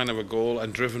some kind of a goal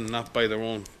and driven not by their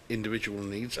own individual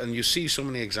needs. And you see so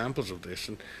many examples of this.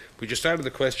 And we just started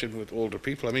the question with older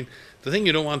people. I mean, the thing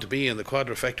you don't want to be in the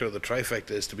quadrifecta or the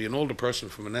trifecta is to be an older person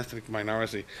from an ethnic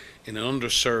minority in an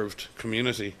underserved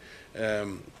community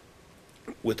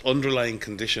with underlying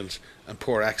conditions and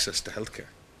poor access to healthcare.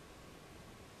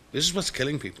 This is what's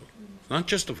killing people. Not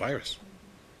just the virus.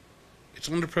 It's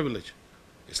underprivilege.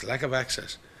 It's lack of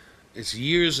access. It's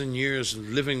years and years of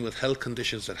living with health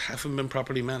conditions that haven't been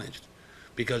properly managed.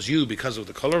 Because of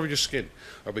the color of your skin,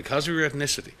 or because of your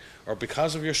ethnicity, or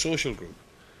because of your social group,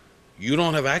 you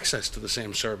don't have access to the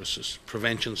same services,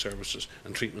 prevention services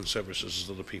and treatment services as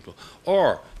other people.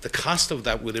 Or the cost of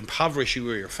that would impoverish you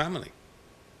or your family.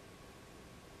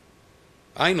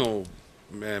 I know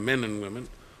men and women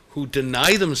who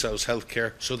deny themselves health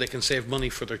care so they can save money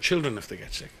for their children if they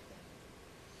get sick.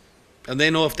 And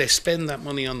they know if they spend that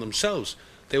money on themselves,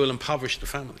 they will impoverish the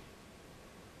family.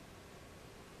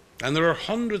 And there are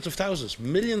hundreds of thousands,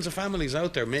 millions of families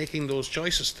out there making those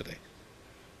choices today.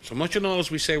 So much and all as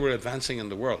we say we're advancing in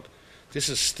the world, this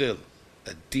is still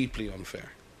a deeply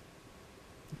unfair,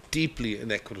 deeply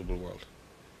inequitable world,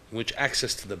 in which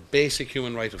access to the basic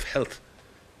human right of health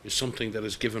is something that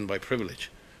is given by privilege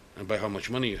and by how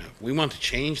much money you have. We want to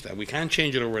change that. We can't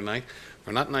change it overnight.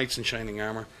 We're not knights in shining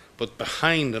armor. But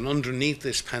behind and underneath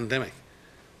this pandemic,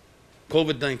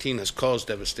 COVID-19 has caused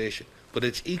devastation, but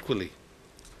it's equally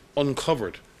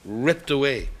uncovered, ripped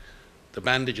away the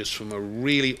bandages from a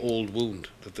really old wound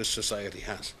that this society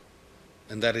has.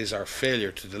 And that is our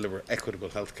failure to deliver equitable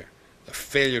healthcare, a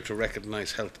failure to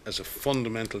recognize health as a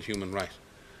fundamental human right.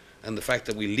 And the fact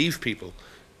that we leave people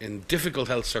in difficult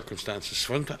health circumstances,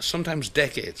 sometimes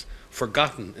decades,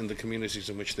 forgotten in the communities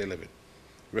in which they live in,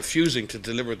 refusing to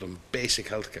deliver them basic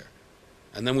health care.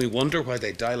 And then we wonder why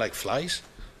they die like flies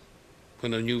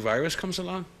when a new virus comes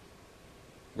along.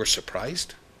 We're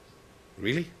surprised.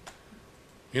 Really?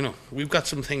 You know, we've got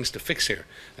some things to fix here.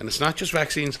 And it's not just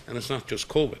vaccines and it's not just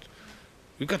COVID.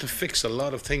 We've got to fix a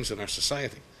lot of things in our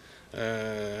society.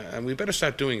 And we better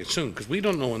start doing it soon, because we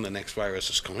don't know when the next virus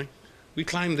is coming. We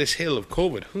climb this hill of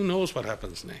COVID. Who knows what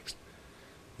happens next?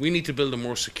 We need to build a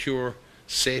more secure,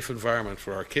 safe environment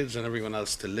for our kids and everyone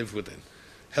else to live within.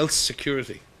 Health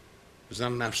security is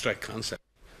not an abstract concept.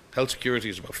 Health security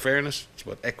is about fairness, it's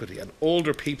about equity, and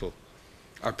older people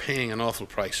are paying an awful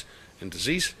price in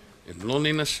disease, in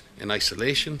loneliness, in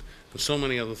isolation, and so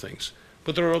many other things.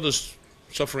 But there are others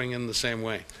suffering in the same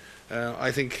way.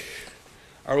 I think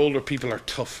our older people are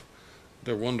tough.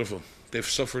 They're wonderful. They've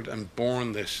suffered and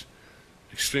borne this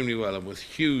extremely well, and with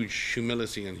huge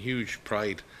humility and huge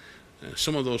pride.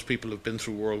 Some of those people have been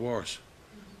through world wars.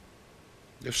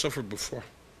 They've suffered before.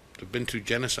 They've been through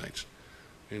genocides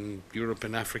in Europe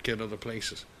and Africa and other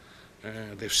places.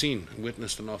 They've seen and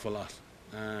witnessed an awful lot.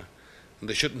 And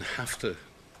they shouldn't have to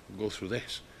go through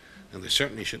this. And they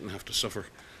certainly shouldn't have to suffer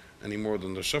any more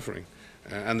than they're suffering.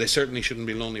 And they certainly shouldn't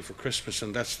be lonely for Christmas.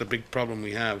 And that's the big problem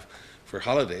we have for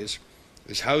holidays,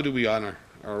 is how do we honour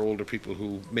our older people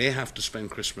who may have to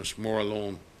spend Christmas more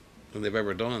alone than they've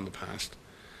ever done in the past,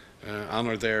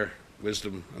 honour their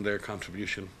wisdom and their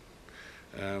contribution,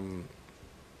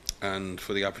 and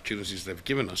for the opportunities they've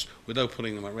given us without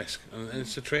putting them at risk. And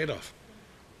it's a trade-off.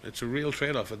 It's a real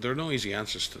trade-off. There are no easy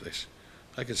answers to this.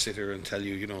 I can sit here and tell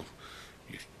you, you know,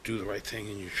 you do the right thing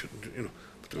and you shouldn't, you know.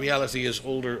 But the reality is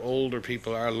older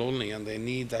people are lonely and they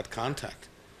need that contact.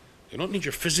 They don't need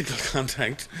your physical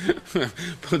contact,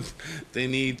 but they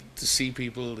need to see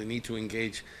people, they need to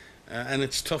engage. And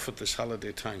it's tough at this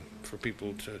holiday time for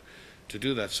people to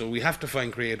do that. So we have to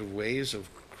find creative ways of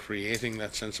creating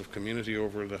that sense of community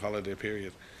over the holiday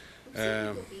period.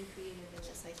 People being creative in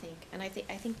this, I think. And I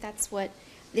think that's what,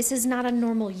 this is not a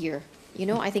normal year. You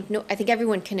know, I think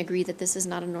everyone can agree that this is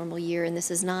not a normal year, and this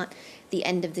is not the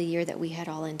end of the year that we had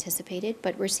all anticipated,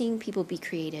 but we're seeing people be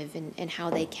creative in how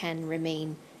they can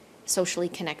remain socially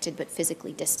connected but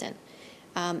physically distant.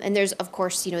 And there's, of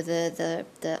course, you know,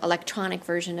 the electronic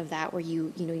version of that where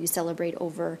you celebrate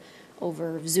over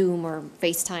Zoom or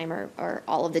FaceTime or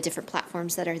all of the different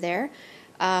platforms that are there.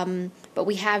 But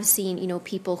we have seen, you know,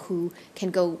 people who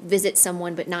can go visit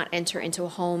someone but not enter into a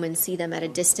home and see them at a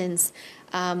distance.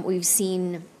 We've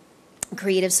seen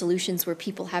creative solutions where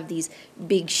people have these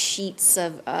big sheets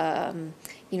of,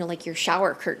 you know, like your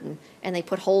shower curtain, and they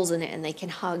put holes in it and they can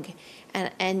hug.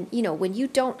 And you know, when you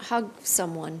don't hug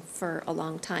someone for a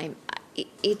long time,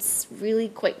 it's really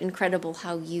quite incredible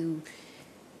how you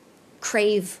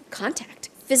crave contact,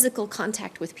 physical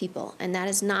contact with people, and that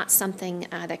is not something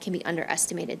that can be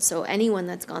underestimated. So anyone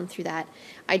that's gone through that,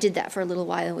 I did that for a little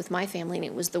while with my family, and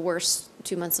it was the worst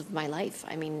 2 months of my life.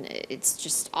 I mean, it's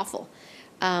just awful.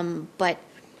 But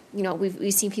you know,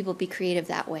 we've seen people be creative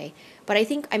that way. But I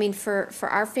think, I mean, for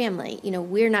our family, you know,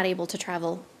 we're not able to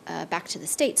travel back to the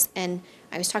States. And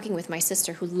I was talking with my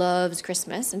sister who loves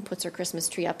Christmas and puts her Christmas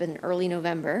tree up in early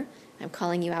November. I'm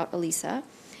calling you out, Elisa.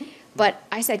 But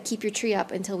I said, keep your tree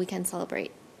up until we can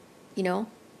celebrate. You know,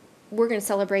 we're going to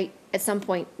celebrate at some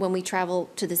point when we travel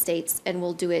to the States, and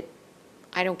we'll do it.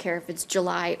 I don't care if it's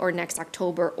July or next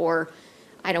October, or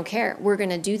I don't care. We're going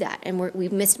to do that. And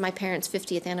we've missed my parents'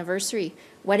 50th anniversary,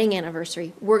 wedding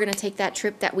anniversary. We're going to take that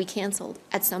trip that we canceled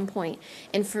at some point.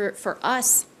 And for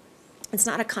us, it's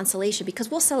not a consolation,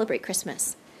 because we'll celebrate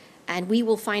Christmas and we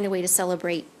will find a way to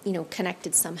celebrate, you know,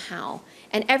 connected somehow.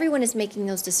 And everyone is making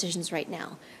those decisions right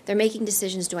now. They're making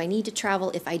decisions. Do I need to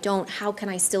travel? If I don't, how can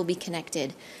I still be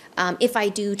connected? If I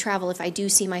do travel, if I do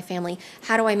see my family,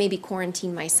 how do I maybe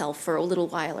quarantine myself for a little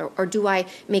while? Or do I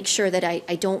make sure that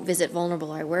I don't visit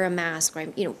vulnerable, or I wear a mask, or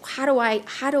you know, how do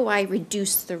I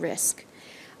reduce the risk?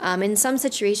 In some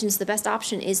situations, the best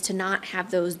option is to not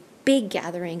have those big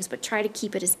gatherings, but try to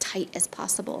keep it as tight as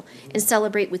possible and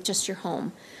celebrate with just your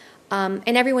home.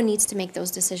 And everyone needs to make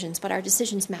those decisions, but our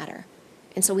decisions matter.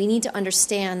 And so we need to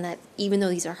understand that even though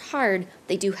these are hard,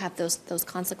 they do have those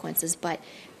consequences. But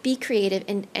be creative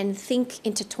and think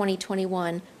into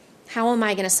 2021. How am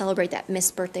I going to celebrate that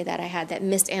missed birthday that I had, that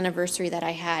missed anniversary that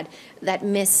I had, that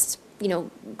missed, you know,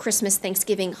 Christmas,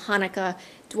 Thanksgiving, Hanukkah,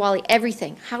 Diwali,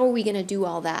 everything? How are we going to do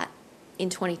all that in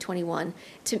 2021?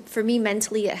 For me,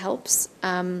 mentally, it helps.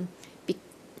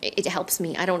 It helps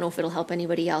me. I don't know if it'll help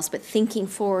anybody else, but thinking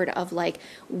forward of like,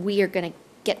 we are going to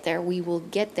get there, we will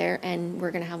get there, and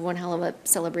we're going to have one hell of a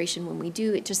celebration when we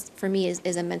do. It just, for me,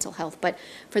 is a mental health. But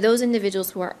for those individuals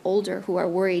who are older, who are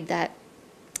worried that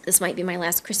this might be my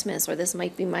last Christmas, or this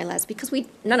might be my last, because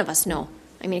none of us know.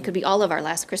 I mean, it could be all of our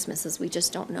last Christmases. We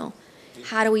just don't know.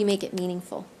 How do we make it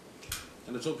meaningful?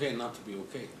 And it's okay not to be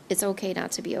okay. It's okay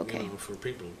not to be okay. You know, for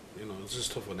people, you know, it's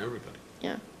just tough on everybody.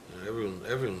 Yeah.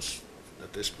 Everyone's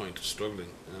at this point struggling,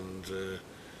 and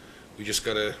we just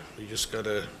gotta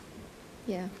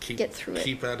yeah, keep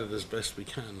at it as best we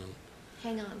can, and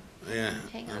hang on. Yeah,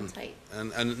 hang on tight,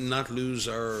 and not lose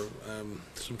our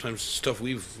sometimes stuff.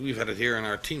 We've had it here in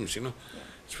our teams. You know, yeah.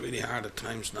 It's really hard at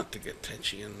times not to get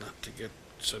tetchy and not to get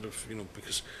sort of, you know,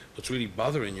 because what's really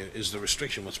bothering you is the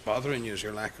restriction. What's bothering you is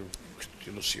your lack of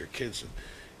see your kids. And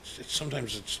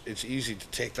sometimes it's easy to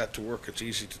take that to work. It's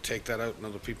easy to take that out on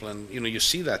other people, and you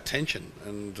see that tension,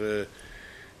 and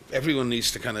everyone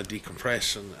needs to kind of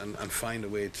decompress and find a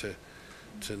way to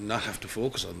not have to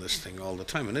focus on this thing all the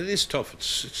time. And it is tough.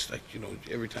 It's like,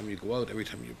 every time you go out, every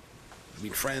time you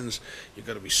meet friends, you've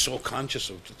got to be so conscious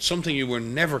of it. It's something you were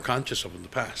never conscious of in the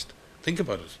past. Think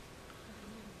about it.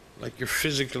 Like your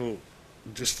physical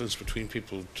distance between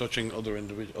people, touching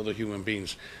other human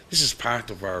beings. This is part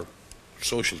of our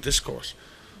social discourse.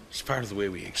 It's part of the way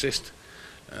we exist.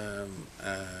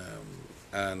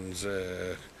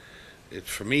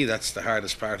 For me, that's the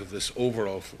hardest part of this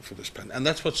overall for this pandemic. And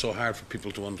that's what's so hard for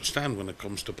people to understand when it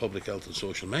comes to public health and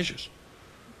social measures.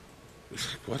 It's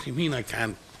like, what do you mean I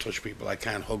can't touch people, I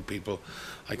can't hug people,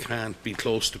 I can't be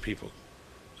close to people?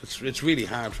 It's really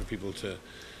hard for people to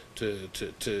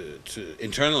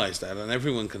internalize that, and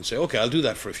everyone can say, okay, I'll do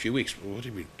that for a few weeks. But what do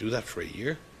you mean, do that for a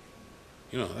year?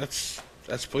 That's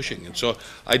pushing. And so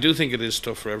I do think it is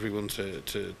tough for everyone to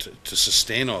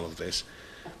sustain all of this.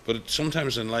 But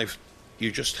sometimes in life,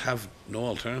 you just have no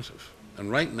alternative. And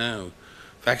right now,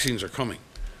 vaccines are coming,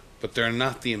 but they're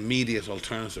not the immediate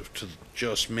alternative to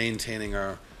just maintaining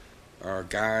our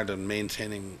guard and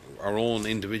maintaining our own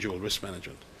individual risk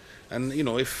management. And,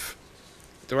 if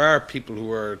there are people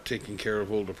who are taking care of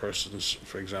older persons,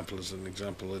 for example, as an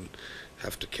example, and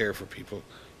have to care for people,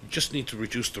 you just need to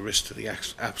reduce the risk to the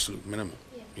absolute minimum,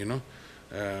 and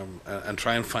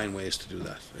try and find ways to do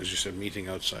that. As you said, meeting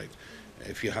outside.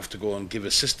 If you have to go and give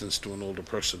assistance to an older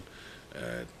person,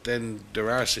 then there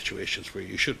are situations where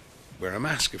you should wear a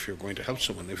mask if you're going to help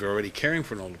someone. If you're already caring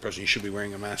for an older person, you should be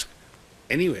wearing a mask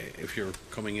anyway if you're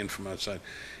coming in from outside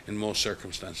in most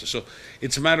circumstances. So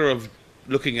it's a matter of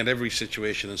looking at every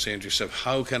situation and saying to yourself,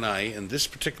 how can I, in this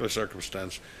particular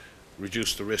circumstance,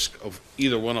 reduce the risk of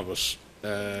either one of us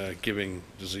giving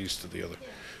disease to the other?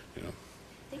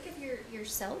 Think of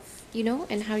yourself,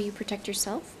 and how you protect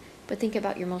yourself, but think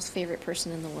about your most favorite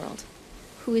person in the world.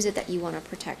 Who is it that you want to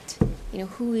protect?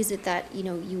 Who is it that,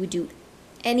 you would do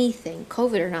anything,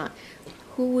 COVID or not,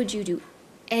 who would you do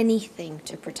anything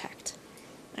to protect?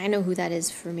 I know who that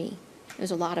is for me.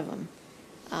 There's a lot of them.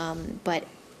 But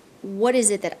what is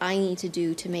it that I need to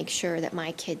do to make sure that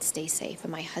my kids stay safe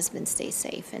and my husband stays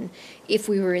safe? And if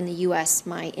we were in the U.S.,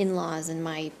 my in-laws and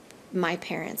my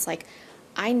parents,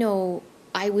 I know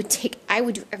I would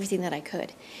do everything that I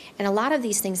could. And a lot of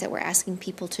these things that we're asking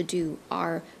people to do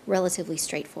are relatively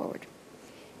straightforward.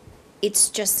 It's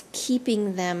just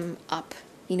keeping them up,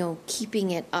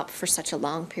 keeping it up for such a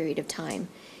long period of time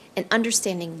and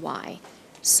understanding why.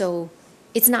 So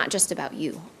it's not just about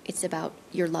you, it's about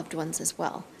your loved ones as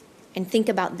well. And think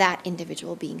about that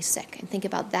individual being sick, and think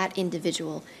about that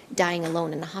individual dying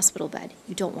alone in a hospital bed.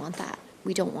 You don't want that.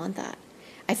 We don't want that.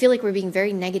 I feel like we're being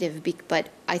very negative, but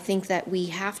I think that we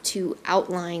have to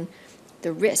outline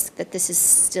the risk that this is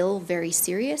still very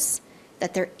serious,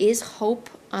 that there is hope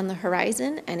on the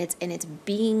horizon, and it's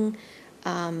being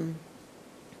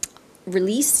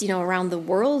released, around the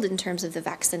world in terms of the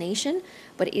vaccination,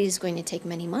 but it is going to take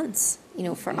many months,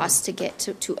 for us to get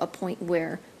to a point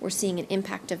where we're seeing an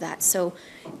impact of that. So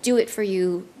do it for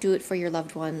you, do it for your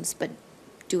loved ones, but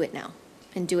do it now,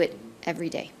 and do it every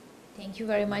day. Thank you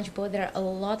very much, both. There are a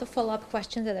lot of follow-up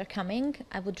questions that are coming.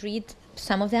 I would read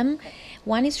some of them. Okay.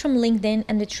 One is from LinkedIn,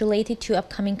 and it's related to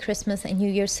upcoming Christmas and New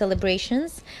Year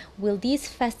celebrations. Will these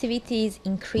festivities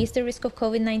increase the risk of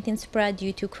COVID-19 spread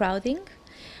due to crowding?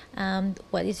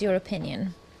 What is your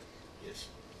opinion? Yes.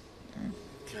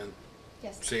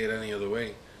 Can't say it any other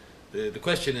way. The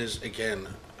question is, again,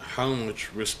 how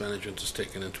much risk management is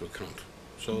taken into account?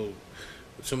 So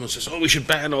someone says, oh, we should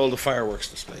ban all the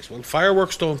fireworks displays. Well,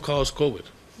 fireworks don't cause COVID,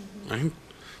 right?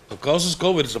 What causes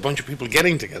COVID is a bunch of people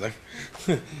getting together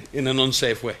in an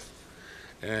unsafe way.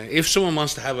 If someone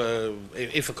wants to have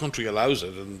if a country allows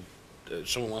it and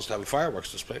someone wants to have a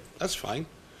fireworks display, that's fine.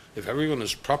 If everyone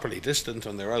is properly distant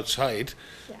and they're outside,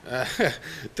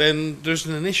 then there's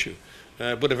an issue.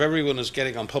 But if everyone is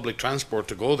getting on public transport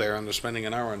to go there and they're spending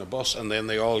an hour on a bus and then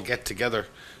they all get together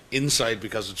inside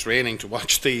because it's raining to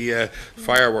watch the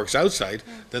fireworks outside,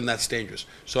 then that's dangerous.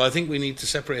 So I think we need to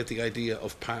separate the idea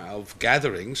of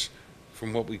gatherings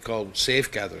from what we call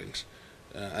safe gatherings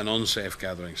and unsafe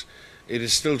gatherings. It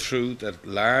is still true that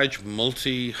large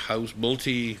multi-house,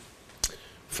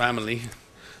 multi-family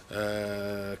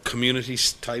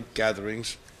community-type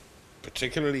gatherings,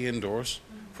 particularly indoors,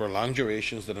 for long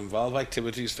durations that involve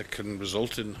activities that can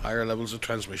result in higher levels of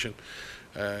transmission,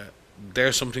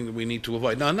 they're something that we need to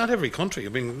avoid. Now, not every country. I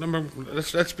mean,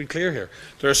 let's be clear here.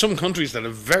 There are some countries that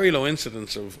have very low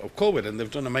incidence of COVID, and they've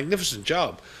done a magnificent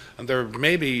job, and they're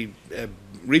maybe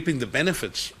reaping the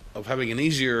benefits of having an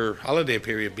easier holiday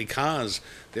period because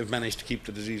they've managed to keep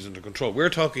the disease under control. We're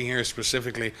talking here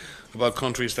specifically about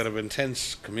countries that have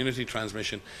intense community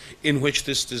transmission in which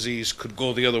this disease could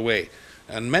go the other way.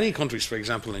 And many countries, for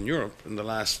example, in Europe, in the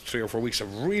last 3 or 4 weeks,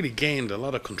 have really gained a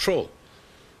lot of control.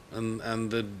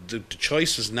 And the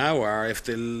choices now are, if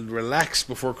they'll relax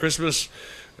before Christmas,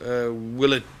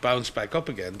 will it bounce back up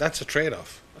again? That's a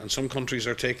trade-off. And some countries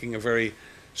are taking a very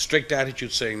strict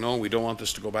attitude, saying, no, we don't want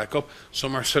this to go back up.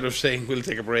 Some are sort of saying, we'll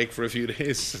take a break for a few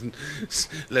days and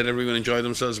let everyone enjoy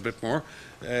themselves a bit more.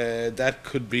 That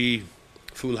could be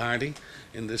foolhardy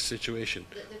in this situation.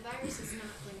 The virus is not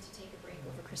going to take a break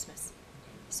over Christmas.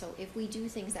 So if we do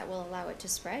things that will allow it to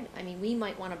spread, I mean, we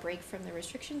might want to break from the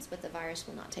restrictions, but the virus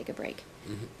will not take a break.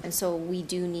 Mm-hmm. And so we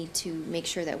do need to make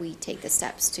sure that we take the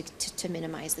steps to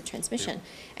minimize the transmission.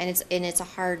 Yeah. And it's a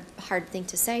hard thing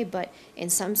to say, but in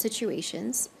some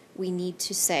situations, we need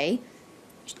to say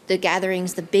the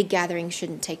big gatherings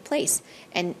shouldn't take place.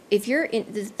 And if you're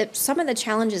in some of the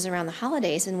challenges around the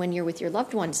holidays and when you're with your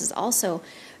loved ones is also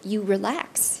you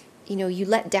relax, you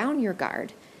let down your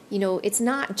guard. It's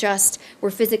not just we're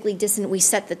physically distant, we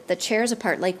set the chairs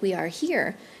apart like we are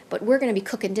here, but we're going to be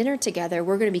cooking dinner together.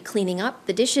 We're going to be cleaning up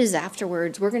the dishes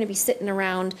afterwards. We're going to be sitting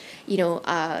around,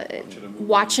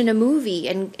 watching a movie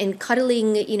and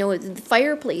cuddling, the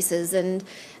fireplaces and,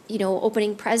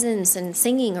 opening presents and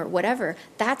singing or whatever.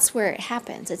 That's where it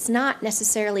happens. It's not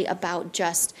necessarily about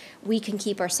just we can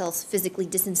keep ourselves physically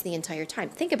distanced the entire time.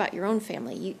 Think about your own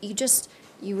family.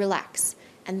 You relax.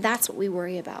 And that's what we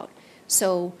worry about.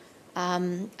 So,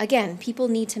 again, people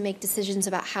need to make decisions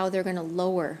about how they're going to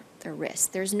lower their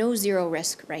risk. There's no zero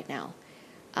risk right now.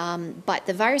 But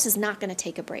the virus is not going to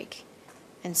take a break.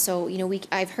 And so,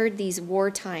 I've heard these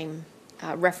wartime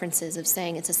references of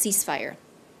saying it's a ceasefire.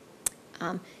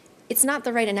 It's not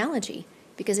the right analogy,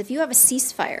 because if you have a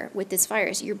ceasefire with this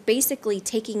virus, you're basically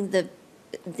taking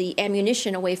the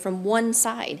ammunition away from one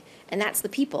side, and that's the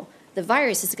people. The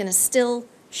virus is going to still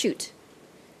shoot.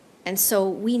 And so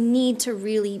we need to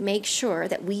really make sure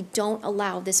that we don't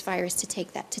allow this virus to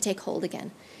take hold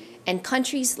again. And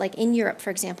countries like in Europe,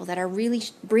 for example, that are really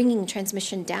bringing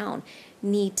transmission down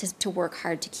need to work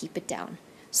hard to keep it down.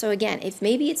 So again, if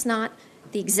maybe it's not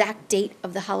the exact date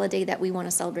of the holiday that we want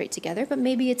to celebrate together, but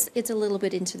maybe it's a little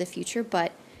bit into the future,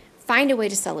 but find a way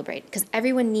to celebrate, because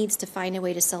everyone needs to find a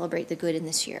way to celebrate the good in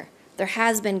this year. There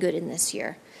has been good in this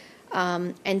year.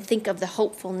 And think of the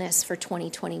hopefulness for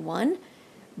 2021.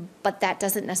 But that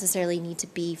doesn't necessarily need to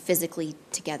be physically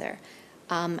together.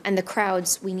 And the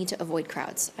crowds, we need to avoid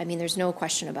crowds. I mean, there's no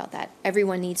question about that.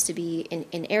 Everyone needs to be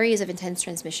in areas of intense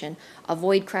transmission,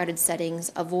 avoid crowded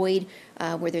settings, avoid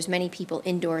where there's many people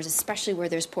indoors, especially where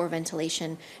there's poor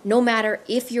ventilation. No matter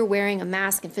if you're wearing a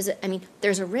mask and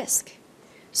there's a risk.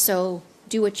 So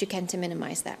do what you can to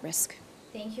minimize that risk.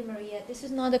 Thank you, Maria. This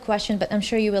is not a question, but I'm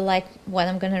sure you will like what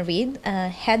I'm going to read.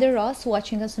 Heather Ross,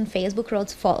 watching us on Facebook,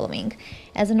 wrote following.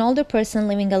 As an older person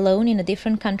living alone in a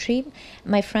different country,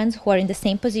 my friends who are in the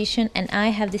same position and I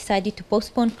have decided to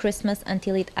postpone Christmas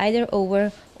until it's either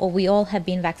over or we all have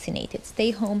been vaccinated.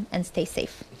 Stay home and stay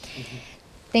safe. Mm-hmm.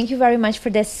 Thank you very much for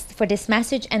this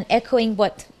message, and echoing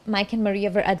what Mike and Maria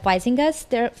were advising us.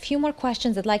 There are a few more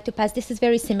questions I'd like to pass. This is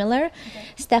very similar. Okay.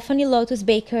 Stephanie Lotus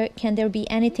Baker, can there be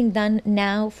anything done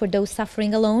now for those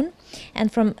suffering alone?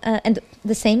 And and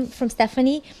the same from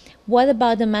Stephanie, what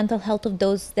about the mental health of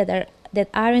those that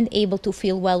aren't able to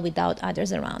feel well without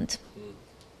others around?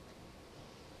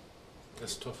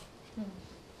 That's tough.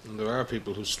 And there are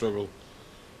people who struggle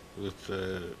with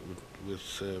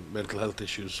mental health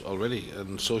issues already,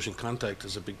 and social contact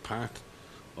is a big part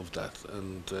of that,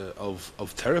 and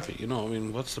of therapy.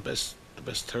 What's the best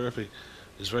therapy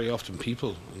is very often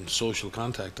people and social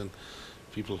contact, and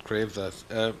people crave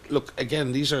that. Look,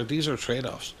 again, these are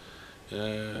trade-offs.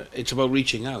 It's about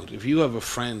reaching out. If you have a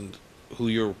friend who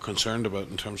you're concerned about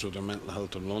in terms of their mental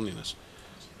health or loneliness,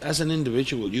 as an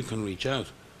individual, you can reach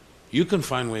out. You can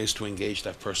find ways to engage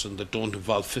that person that don't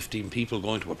involve 15 people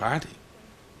going to a party.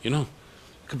 It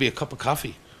could be a cup of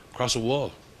coffee across a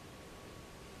wall,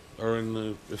 or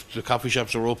if the coffee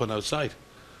shops are open outside.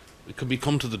 It could be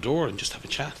come to the door and just have a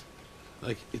chat.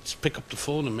 It's pick up the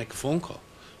phone and make a phone call.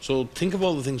 So think of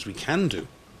all the things we can do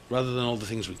rather than all the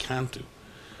things we can't do.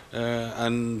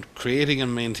 And creating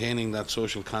and maintaining that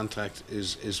social contact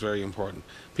is very important.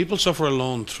 People suffer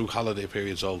alone through holiday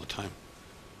periods all the time.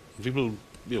 People,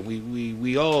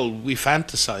 we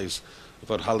fantasize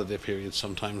about holiday periods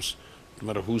sometimes no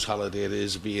matter whose holiday it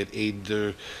is, be it Eid,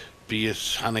 or be it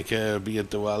Hanukkah, be it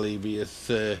Diwali, be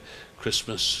it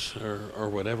Christmas, or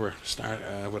whatever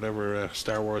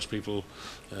Star Wars people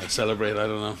celebrate. I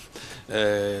don't know.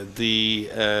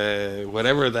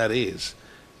 Whatever that is,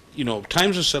 you know,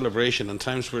 times of celebration and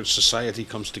times where society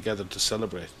comes together to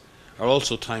celebrate are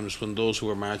also times when those who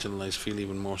are marginalised feel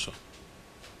even more so.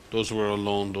 Those who are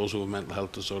alone, those who have mental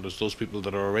health disorders, those people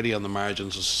that are already on the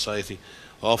margins of society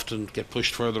often get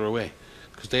pushed further away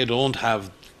because they don't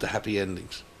have the happy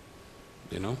endings,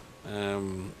 you know.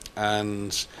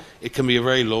 And it can be a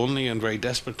very lonely and very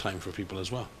desperate time for people as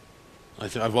well.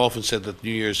 I've often said that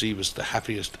New Year's Eve is the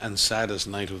happiest and saddest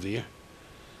night of the year.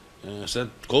 So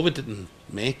COVID didn't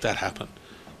make that happen,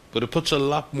 but it puts a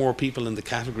lot more people in the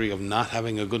category of not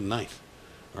having a good night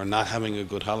or not having a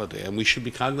good holiday, and we should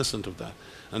be cognizant of that.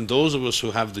 And those of us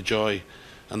who have the joy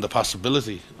and the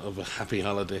possibility of a happy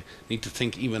holiday need to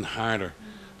think even harder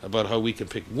about how we can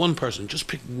pick one person, just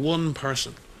pick one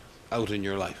person out in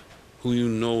your life who you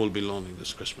know will be lonely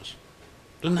this Christmas.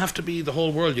 Doesn't have to be the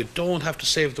whole world. You don't have to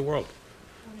save the world.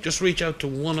 Just reach out to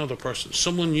one other person,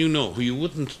 someone you know who you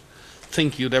wouldn't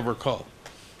think you'd ever call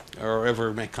or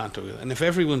ever make contact with. And if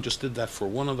everyone just did that for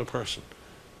one other person,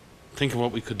 think of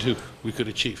what we could do, we could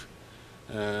achieve.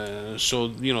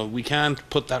 So, you know, we can't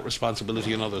put that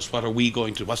responsibility on others. What are we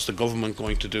going to, what's the government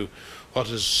going to do? What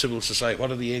is civil society,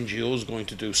 what are the NGOs going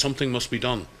to do? Something must be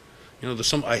done. You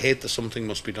know, I hate the Something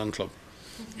Must Be Done Club.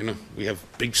 You know, we have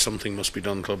big Something Must Be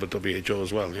Done Club at WHO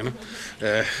as well, you know.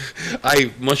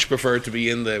 I much prefer to be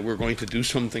in the We're Going to Do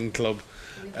Something Club.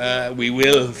 We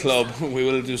will club. We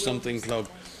will do something club.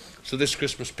 So this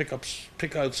Christmas, pick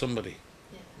out somebody.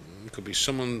 It could be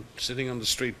someone sitting on the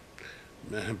street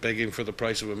begging for the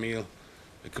price of a meal.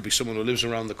 It could be someone who lives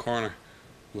around the corner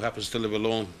who happens to live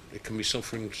alone. It can be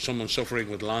someone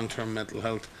suffering with long-term mental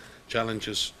health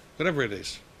challenges. Whatever it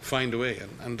is, find a way,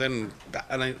 and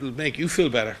it'll make you feel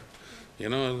better. You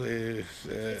know,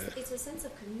 it's a sense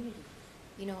of community.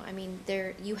 You know, I mean,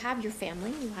 you have your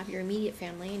family, you have your immediate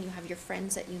family, and you have your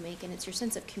friends that you make, and it's your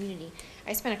sense of community.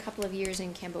 I spent a couple of years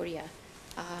in Cambodia.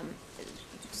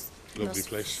 Lovely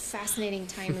place. Fascinating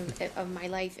time of my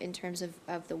life in terms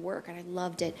of the work, and I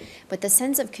loved it. But the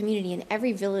sense of community in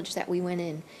every village that we went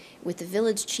in, with the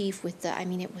village chief,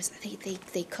 it was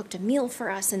they cooked a meal for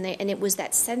us, and it was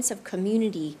that sense of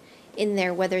community in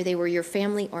there, whether they were your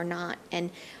family or not. And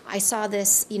I saw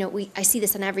this, you know, I see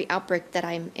this in every outbreak that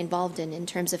I'm involved in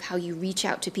terms of how you reach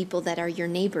out to people that are your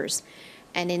neighbors.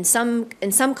 And in some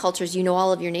cultures, you know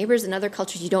all of your neighbors. In other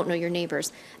cultures, you don't know your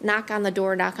neighbors. Knock on the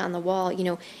door, knock on the wall, you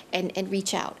know, and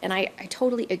reach out. And I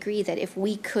totally agree that if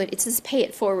we could, it's this pay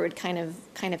it forward kind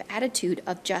of attitude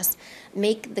of just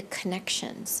make the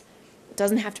connections. It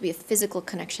doesn't have to be a physical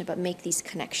connection, but make these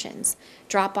connections.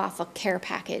 Drop off a care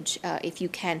package if you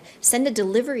can. Send a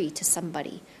delivery to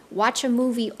somebody. Watch a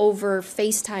movie over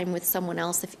FaceTime with someone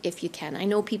else if you can. I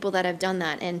know people that have done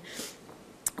that, and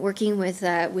working with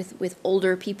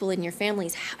older people in your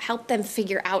families, help them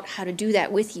figure out how to do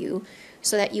that with you,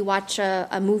 so that you watch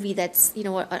a movie that's, you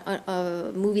know,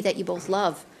 a movie that you both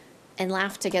love, and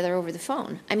laugh together over the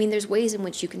phone. I mean, there's ways in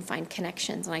which you can find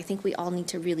connections, and I think we all need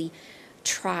to really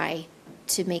try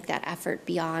to make that effort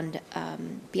beyond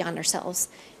ourselves,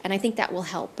 and I think that will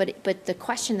help. But the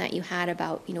question that you had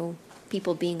about, you know,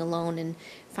 people being alone and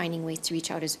finding ways to reach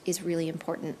out is really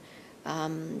important.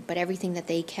 But everything that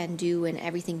they can do and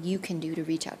everything you can do to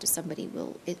reach out to somebody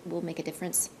will make a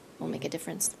difference.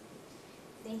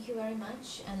 Thank you very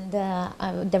much. And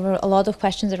there were a lot of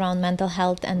questions around mental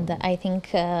health, and I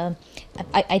think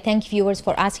I thank viewers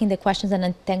for asking the questions, and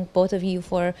I thank both of you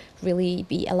for really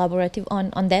be elaborative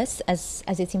on this, as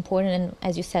it's important. And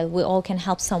as you said, we all can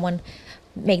help someone,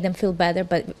 make them feel better,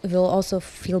 but we'll also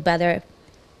feel better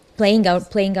playing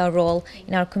our role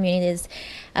in our communities.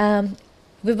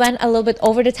 We went a little bit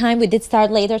over the time. We did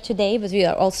start later today, but we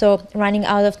are also running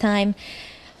out of time.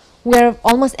 We're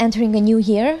almost entering a new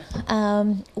year.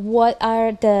 What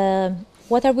are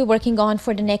we working on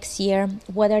for the next year?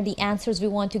 What are the answers we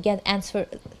want to get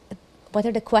answered? What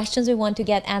are the questions we want to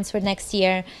get answered next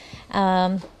year?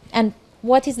 And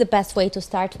what is the best way to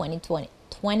start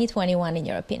 2021 in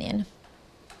your opinion?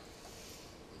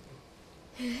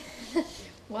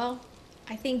 Well,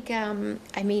 I think,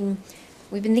 I mean,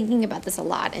 we've been thinking about this a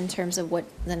lot in terms of what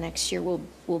the next year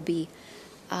will be.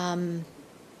 I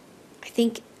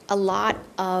think a lot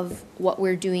of what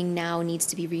we're doing now needs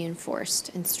to be reinforced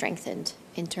and strengthened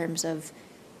in terms of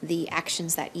the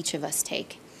actions that each of us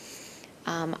take.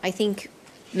 I think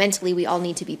mentally we all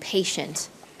need to be patient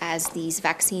as these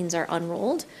vaccines are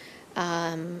unrolled,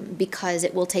 because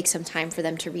it will take some time for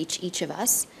them to reach each of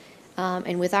us.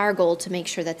 and with our goal to make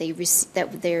sure that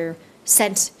that they're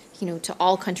sent, to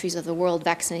all countries of the world,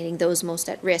 vaccinating those most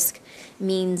at risk,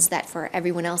 means that for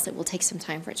everyone else, it will take some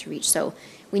time for it to reach. So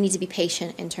we need to be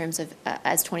patient in terms of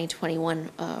as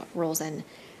 2021 rolls in.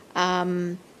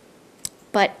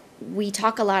 But we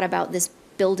talk a lot about this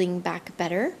building back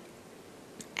better,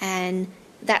 and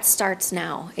that starts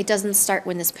now. It doesn't start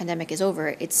when this pandemic is over.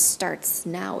 It starts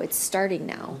now. It's starting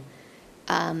now.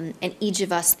 And each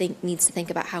of us needs to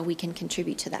think about how we can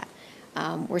contribute to that.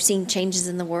 We're seeing changes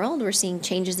in the world. We're seeing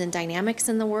changes in dynamics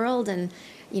in the world. And,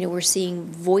 we're seeing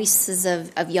voices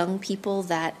of young people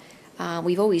that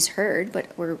we've always heard, but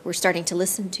we're starting to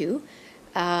listen to.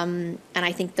 And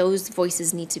I think those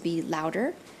voices need to be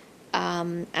louder.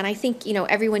 And I think,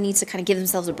 everyone needs to kind of give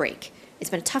themselves a break. It's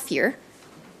been a tough year.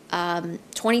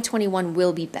 2021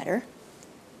 will be better.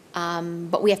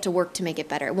 But we have to work to make it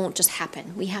better. It won't just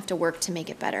happen. We have to work to make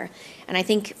it better. And I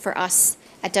think for us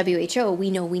at WHO, we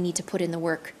know we need to put in the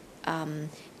work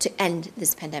to end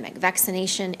this pandemic.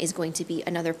 Vaccination is going to be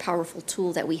another powerful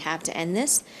tool that we have to end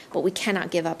this, but we cannot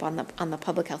give up on the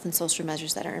public health and social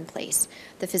measures that are in place.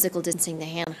 The physical distancing, the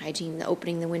hand hygiene, the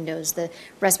opening the windows, the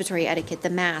respiratory etiquette, the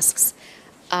masks.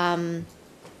 And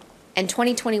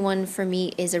 2021 for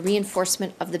me is a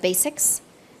reinforcement of the basics,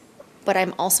 but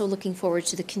I'm also looking forward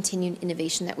to the continued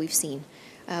innovation that we've seen.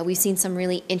 We've seen some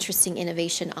really interesting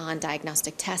innovation on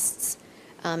diagnostic tests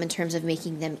in terms of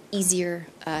making them easier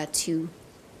to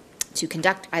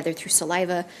conduct, either through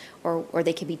saliva or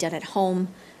they can be done at home.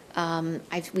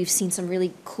 We've seen some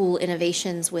really cool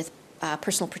innovations with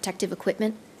personal protective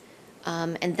equipment,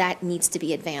 and that needs to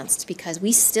be advanced because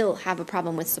we still have a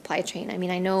problem with supply chain. I mean,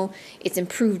 I know it's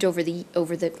improved over the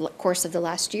course of the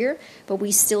last year, but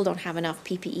we still don't have enough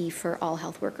PPE for all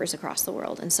health workers across the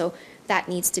world. And so that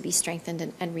needs to be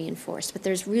strengthened and reinforced. But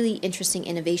there's really interesting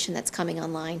innovation that's coming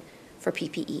online for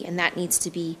PPE, and that needs to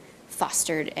be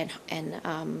fostered and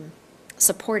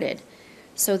supported.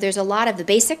 So there's a lot of the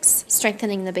basics,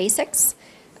 strengthening the basics,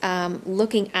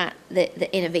 looking at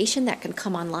the innovation that can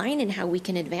come online and how we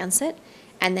can advance it,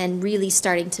 and then really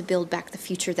starting to build back the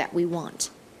future that we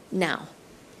want now.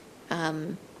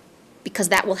 Because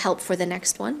that will help for the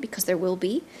next one, because there will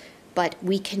be, but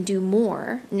we can do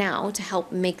more now to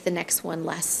help make the next one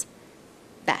less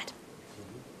bad.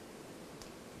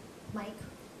 Mike,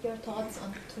 your thoughts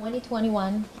on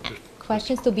 2021?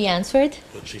 Questions to be answered?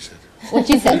 What she said. What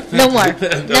you said. No more.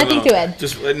 Nothing to add.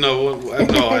 Just no.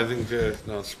 I think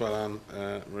no. Spot on,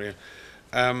 Maria.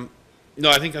 No,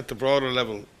 I think at the broader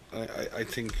level, I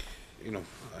think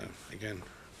again,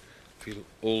 feel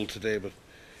old today, but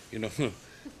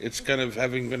it's kind of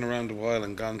having been around a while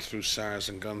and gone through SARS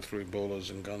and gone through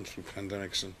Ebolas and gone through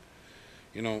pandemics, and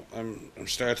I'm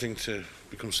starting to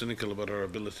become cynical about our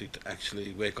ability to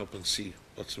actually wake up and see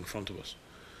what's in front of us.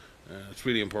 It's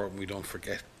really important we don't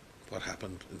forget what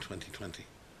happened in 2020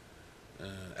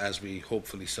 as we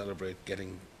hopefully celebrate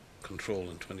getting control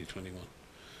in 2021.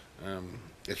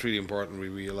 It's really important we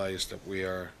realize that we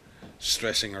are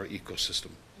stressing our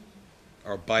ecosystem.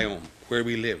 Our biome, where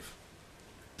we live,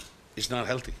 is not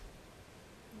healthy.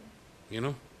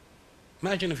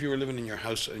 Imagine if you were living in your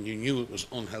house and you knew it was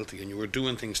unhealthy and you were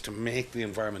doing things to make the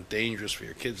environment dangerous for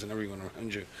your kids and everyone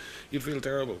around you. You'd feel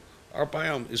terrible. Our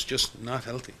biome is just not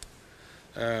healthy.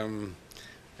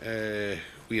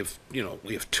 We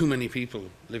have too many people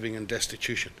living in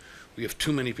destitution. We have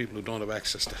too many people who don't have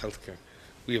access to healthcare.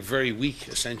 We have very weak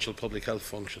essential public health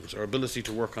functions. Our ability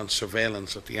to work on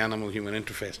surveillance of the animal-human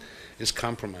interface is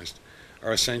compromised.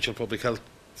 Our essential public health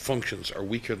functions are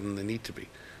weaker than they need to be.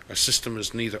 Our system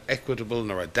is neither equitable,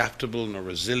 nor adaptable, nor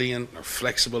resilient, nor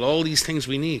flexible. All these things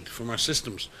we need from our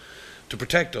systems to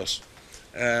protect us.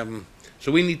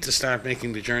 So we need to start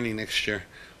making the journey next year.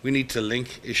 We need to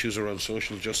link issues around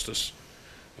social justice,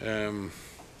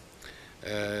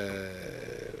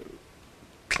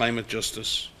 climate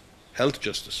justice, health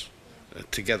justice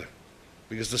together,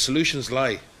 because the solutions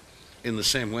lie in the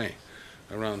same way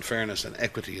around fairness and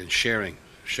equity and sharing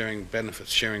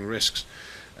benefits, sharing risks,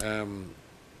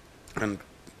 and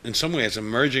in some ways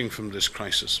emerging from this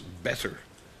crisis better,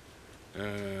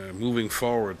 moving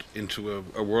forward into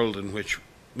a world in which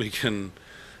we can,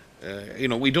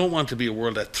 we don't want to be a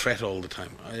world at threat all the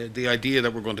time. The idea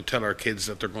that we're going to tell our kids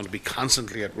that they're going to be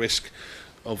constantly at risk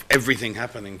of everything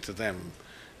happening to them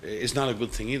is not a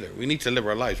good thing either. We need to live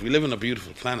our lives. We live on a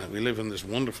beautiful planet. We live in this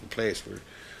wonderful place.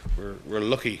 We're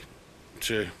lucky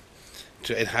to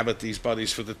inhabit these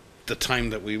bodies for the time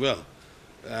that we will.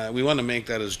 We want to make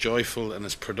that as joyful and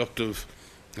as productive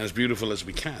and as beautiful as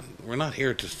we can. We're not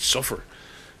here to suffer,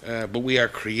 but we are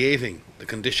creating the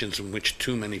conditions in which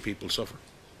too many people suffer.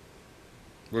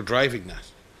 We're driving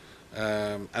that.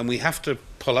 And we have to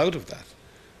pull out of that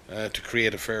to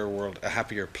create a fairer world, a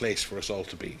happier place for us all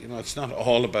to be. You know, it's not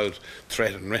all about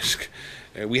threat and risk.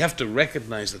 We have to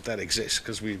recognize that that exists,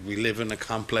 because we live in a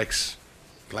complex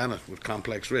planet with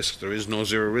complex risks. There is no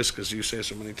zero risk, as you say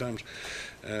so many times,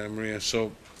 Maria.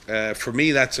 So for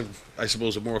me, that's, I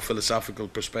suppose, a more philosophical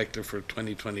perspective for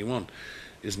 2021,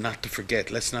 is not to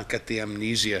forget. Let's not get the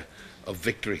amnesia of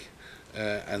victory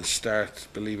and start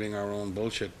believing our own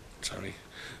bullshit. Sorry.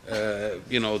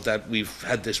 You know, that we've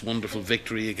had this wonderful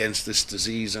victory against this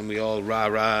disease and we all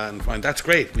rah-rah and fine. That's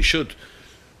great, we should.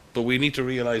 But we need to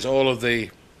realize all of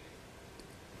the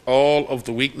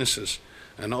weaknesses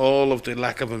and all of the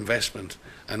lack of investment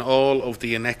and all of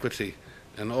the inequity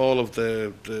and all of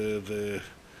the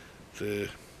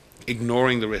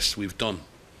ignoring the risks we've done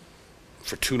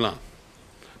for too long.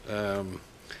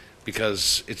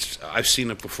 Because I've seen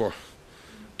it before.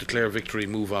 Declare victory,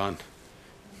 move on.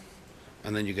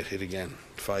 And then you get hit again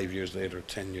 5 years later,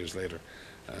 10 years later.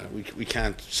 We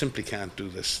simply can't do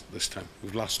this time.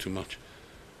 We've lost too much,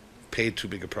 paid too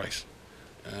big a price,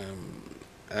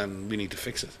 and we need to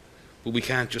fix it. But we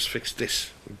can't just fix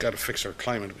this. We've got to fix our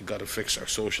climate. We've got to fix our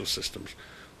social systems.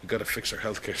 We've got to fix our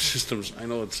healthcare systems. I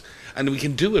know and we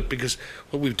can do it because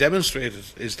what we've demonstrated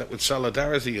is that with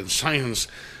solidarity and science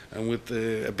and with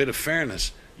a bit of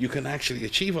fairness, you can actually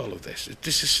achieve all of this. It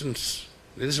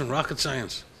isn't rocket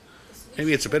science.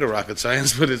 Maybe it's a bit of rocket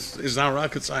science, but it's not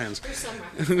rocket science.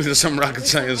 There's some rocket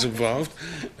science involved.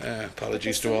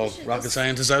 Apologies to all rocket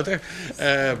scientists out there.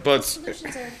 But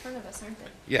solutions are in front of us, aren't they?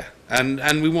 Yeah,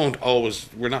 and we won't always.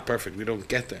 We're not perfect. We don't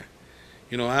get there.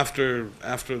 You know, after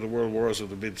the world wars of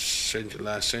the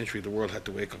last century, the world had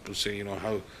to wake up and say, you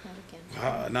know,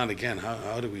 not again.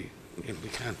 How do we? You know, we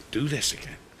can't do this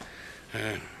again.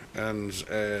 And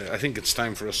I think it's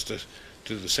time for us to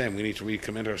do the same. We need to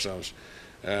recommit ourselves.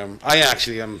 I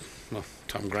actually am, well,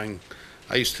 Tom Grang,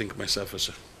 I used to think of myself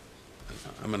as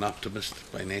I'm an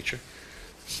optimist by nature.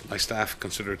 My staff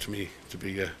consider me to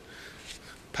be a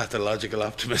pathological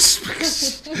optimist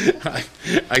because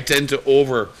I tend to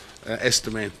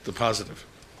overestimate the positive.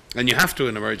 And you have to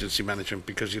in emergency management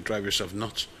because you drive yourself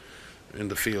nuts in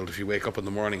the field. If you wake up in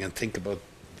the morning and think about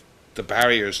the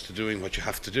barriers to doing what you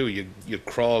have to do, you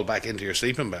crawl back into your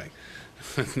sleeping bag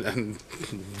and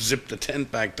zip the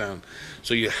tent back down.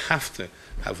 So you have to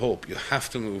have hope. You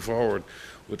have to move forward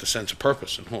with a sense of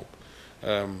purpose and hope.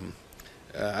 And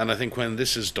I think when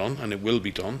this is done, and it will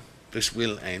be done, this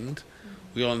will end,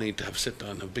 we all need to sit down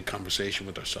and have a big conversation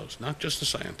with ourselves, not just the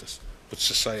scientists, but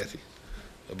society,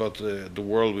 about the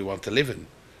world we want to live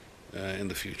in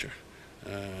the future.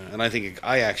 And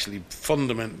I actually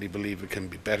fundamentally believe it can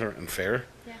be better and fairer.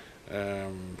 Yeah.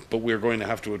 But we're going to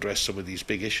have to address some of these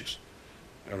big issues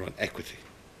around equity,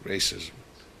 racism,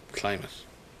 climate,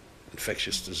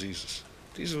 infectious diseases.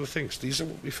 These are the things. These are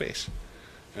what we face.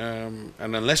 And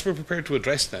unless we're prepared to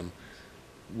address them,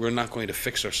 we're not going to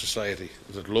fix our society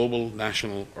at a global,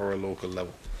 national, or a local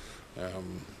level.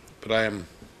 But I'm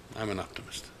an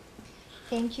optimist.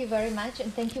 Thank you very much,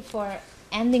 and thank you for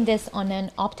ending this on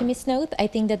an optimist note. I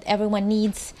think that everyone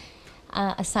needs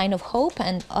a sign of hope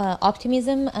and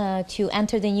optimism to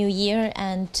enter the new year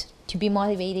and to be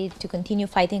motivated to continue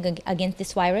fighting against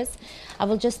this virus. I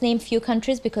will just name a few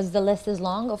countries because the list is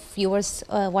long of viewers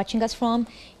watching us from: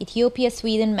 Ethiopia,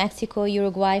 Sweden, Mexico,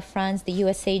 Uruguay, France, the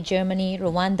USA, Germany,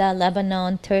 Rwanda,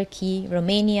 Lebanon, Turkey,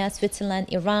 Romania, Switzerland,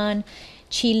 Iran,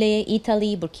 Chile,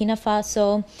 Italy, Burkina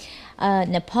Faso,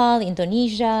 Nepal,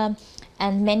 Indonesia,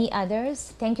 and many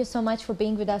others. Thank you so much for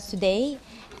being with us today.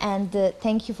 And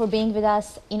thank you for being with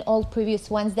us in all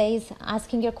previous Wednesdays,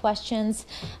 asking your questions.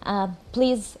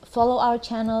 Please follow our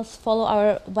channels, follow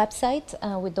our website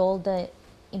with all the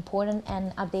important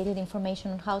and updated information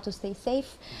on how to stay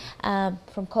safe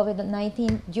from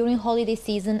COVID-19 during holiday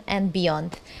season and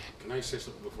beyond. Can I say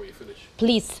something before you finish?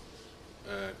 Please.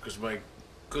 Because my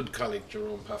good colleague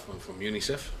Jerome Paffman from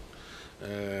UNICEF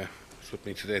was with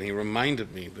me today, and he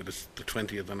reminded me that it's the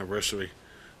 20th anniversary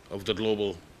of the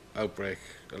global outbreak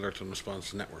alert and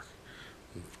response network.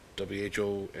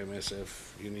 WHO,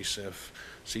 MSF, UNICEF,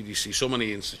 CDC, so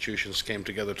many institutions came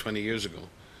together 20 years ago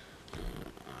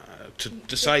to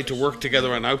decide to work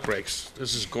together on outbreaks.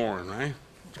 This is Goran, right?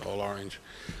 It's all orange.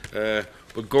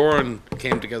 But Goran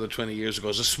came together 20 years ago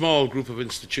as a small group of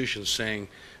institutions saying,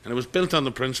 and it was built on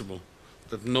the principle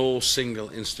that no single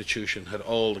institution had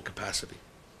all the capacity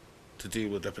to deal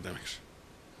with epidemics.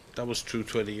 That was true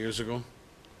 20 years ago.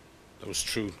 That was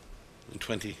true in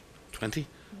 2020,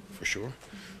 for sure,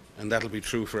 and that'll be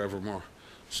true forevermore.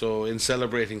 So in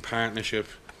celebrating partnership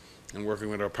and working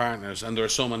with our partners. And there are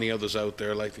so many others out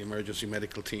there, like the emergency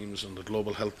medical teams and the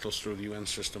global health cluster of the UN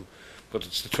system. But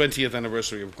it's the 20th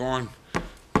anniversary of Gorn.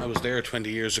 I was there 20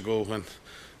 years ago when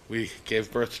we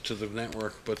gave birth to the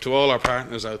network. But to all our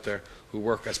partners out there who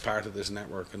work as part of this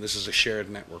network, and this is a shared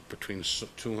network between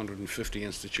 250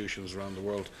 institutions around the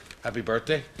world, happy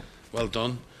birthday. Well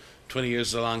done. 20 years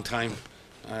is a long time.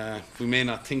 We may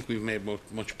not think we've made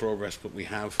much progress, but we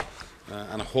have.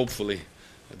 And hopefully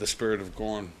the spirit of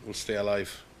Gorn will stay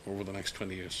alive over the next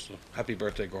 20 years. So happy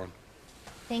birthday, Gorn.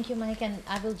 Thank you, Mike, and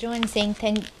I will join saying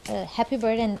happy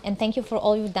birthday and thank you for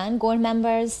all you've done, Gorn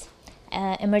members,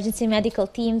 emergency medical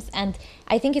teams, and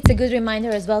I think it's a good reminder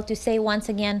as well to say once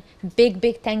again,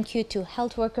 big thank you to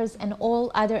health workers and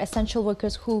all other essential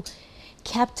workers who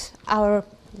kept our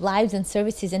lives and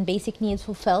services and basic needs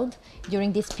fulfilled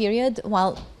during this period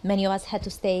while many of us had to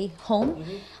stay home.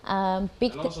 And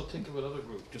also think of another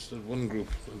group, just one group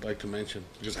I'd like to mention,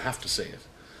 because I have to say it,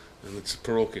 and it's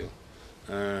parochial.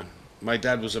 My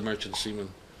dad was a merchant seaman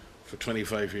for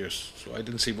 25 years, so I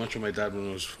didn't see much of my dad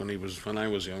when I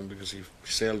was young, because he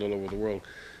sailed all over the world.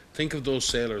 Think of those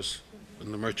sailors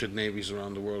in the merchant navies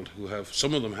around the world who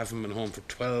some of them haven't been home for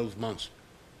 12 months.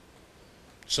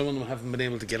 Some of them haven't been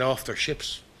able to get off their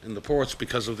ships in the ports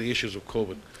because of the issues of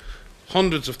COVID.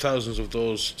 Hundreds of thousands of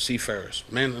those seafarers,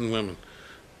 men and women,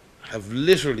 have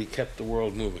literally kept the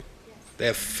world moving. They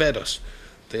have fed us.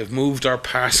 They have moved our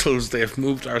parcels. They have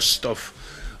moved our stuff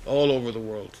all over the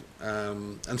world.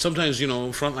 And sometimes, you know,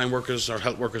 frontline workers or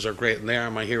health workers are great, and they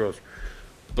are my heroes.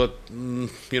 But,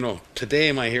 you know,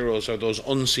 today my heroes are those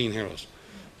unseen heroes.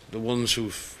 The ones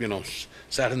who've, you know,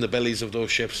 sat in the bellies of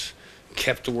those ships,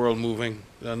 kept the world moving.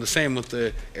 And the same with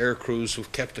the air crews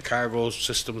who've kept the cargo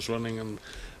systems running and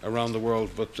around the world.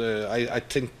 But I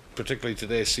think particularly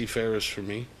today, seafarers for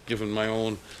me, given my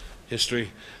own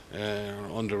history,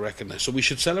 are under-recognized. So we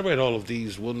should celebrate all of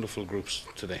these wonderful groups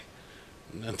today.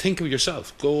 And think of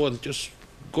yourself. Go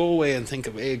away and think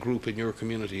of a group in your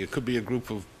community. It could be a group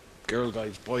of Girl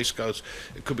Guides, Boy Scouts.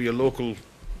 It could be a local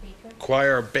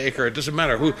choir, baker. It doesn't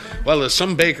matter who. Well, there's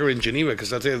some baker in Geneva,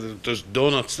 because I tell you, there's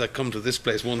donuts that come to this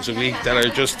place once a week that are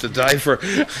just to die for.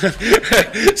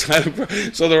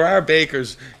 So there are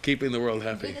bakers keeping the world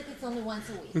happy. Good that it's only once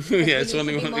a week. Yeah, it's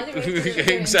only one.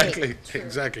 Exactly.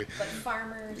 But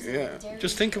farmers, yeah.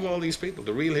 Just think of all these people,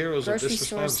 the real heroes of this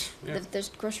response. Yeah. The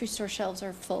grocery store shelves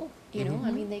are full. You know,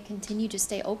 I mean, they continue to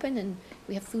stay open, and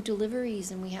we have food deliveries,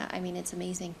 and I mean, it's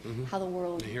amazing how the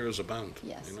world. The heroes abound.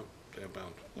 Yes. You know, they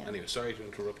abound. Yeah. Anyway, sorry to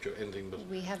interrupt your ending, but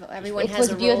Everyone it has was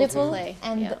a role beautiful, to play.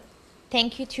 and Yeah.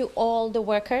 thank you to all the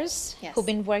workers Yes. who've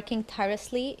been working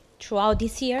tirelessly throughout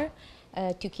this year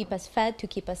to keep us fed, to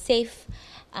keep us safe,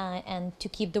 and to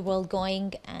keep the world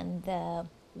going. And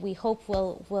we hope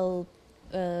we'll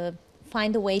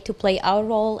find a way to play our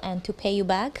role and to pay you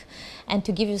back and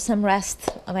to give you some rest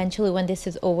eventually when this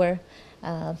is over.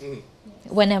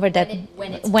 Whenever that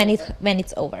when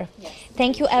it's over. Yes.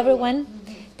 Thank you, everyone.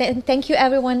 Thank you,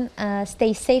 everyone.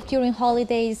 Stay safe during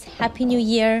holidays. Happy New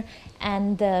Year,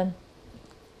 and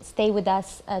stay with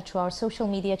us through our social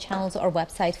media channels or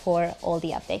website for all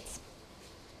the updates.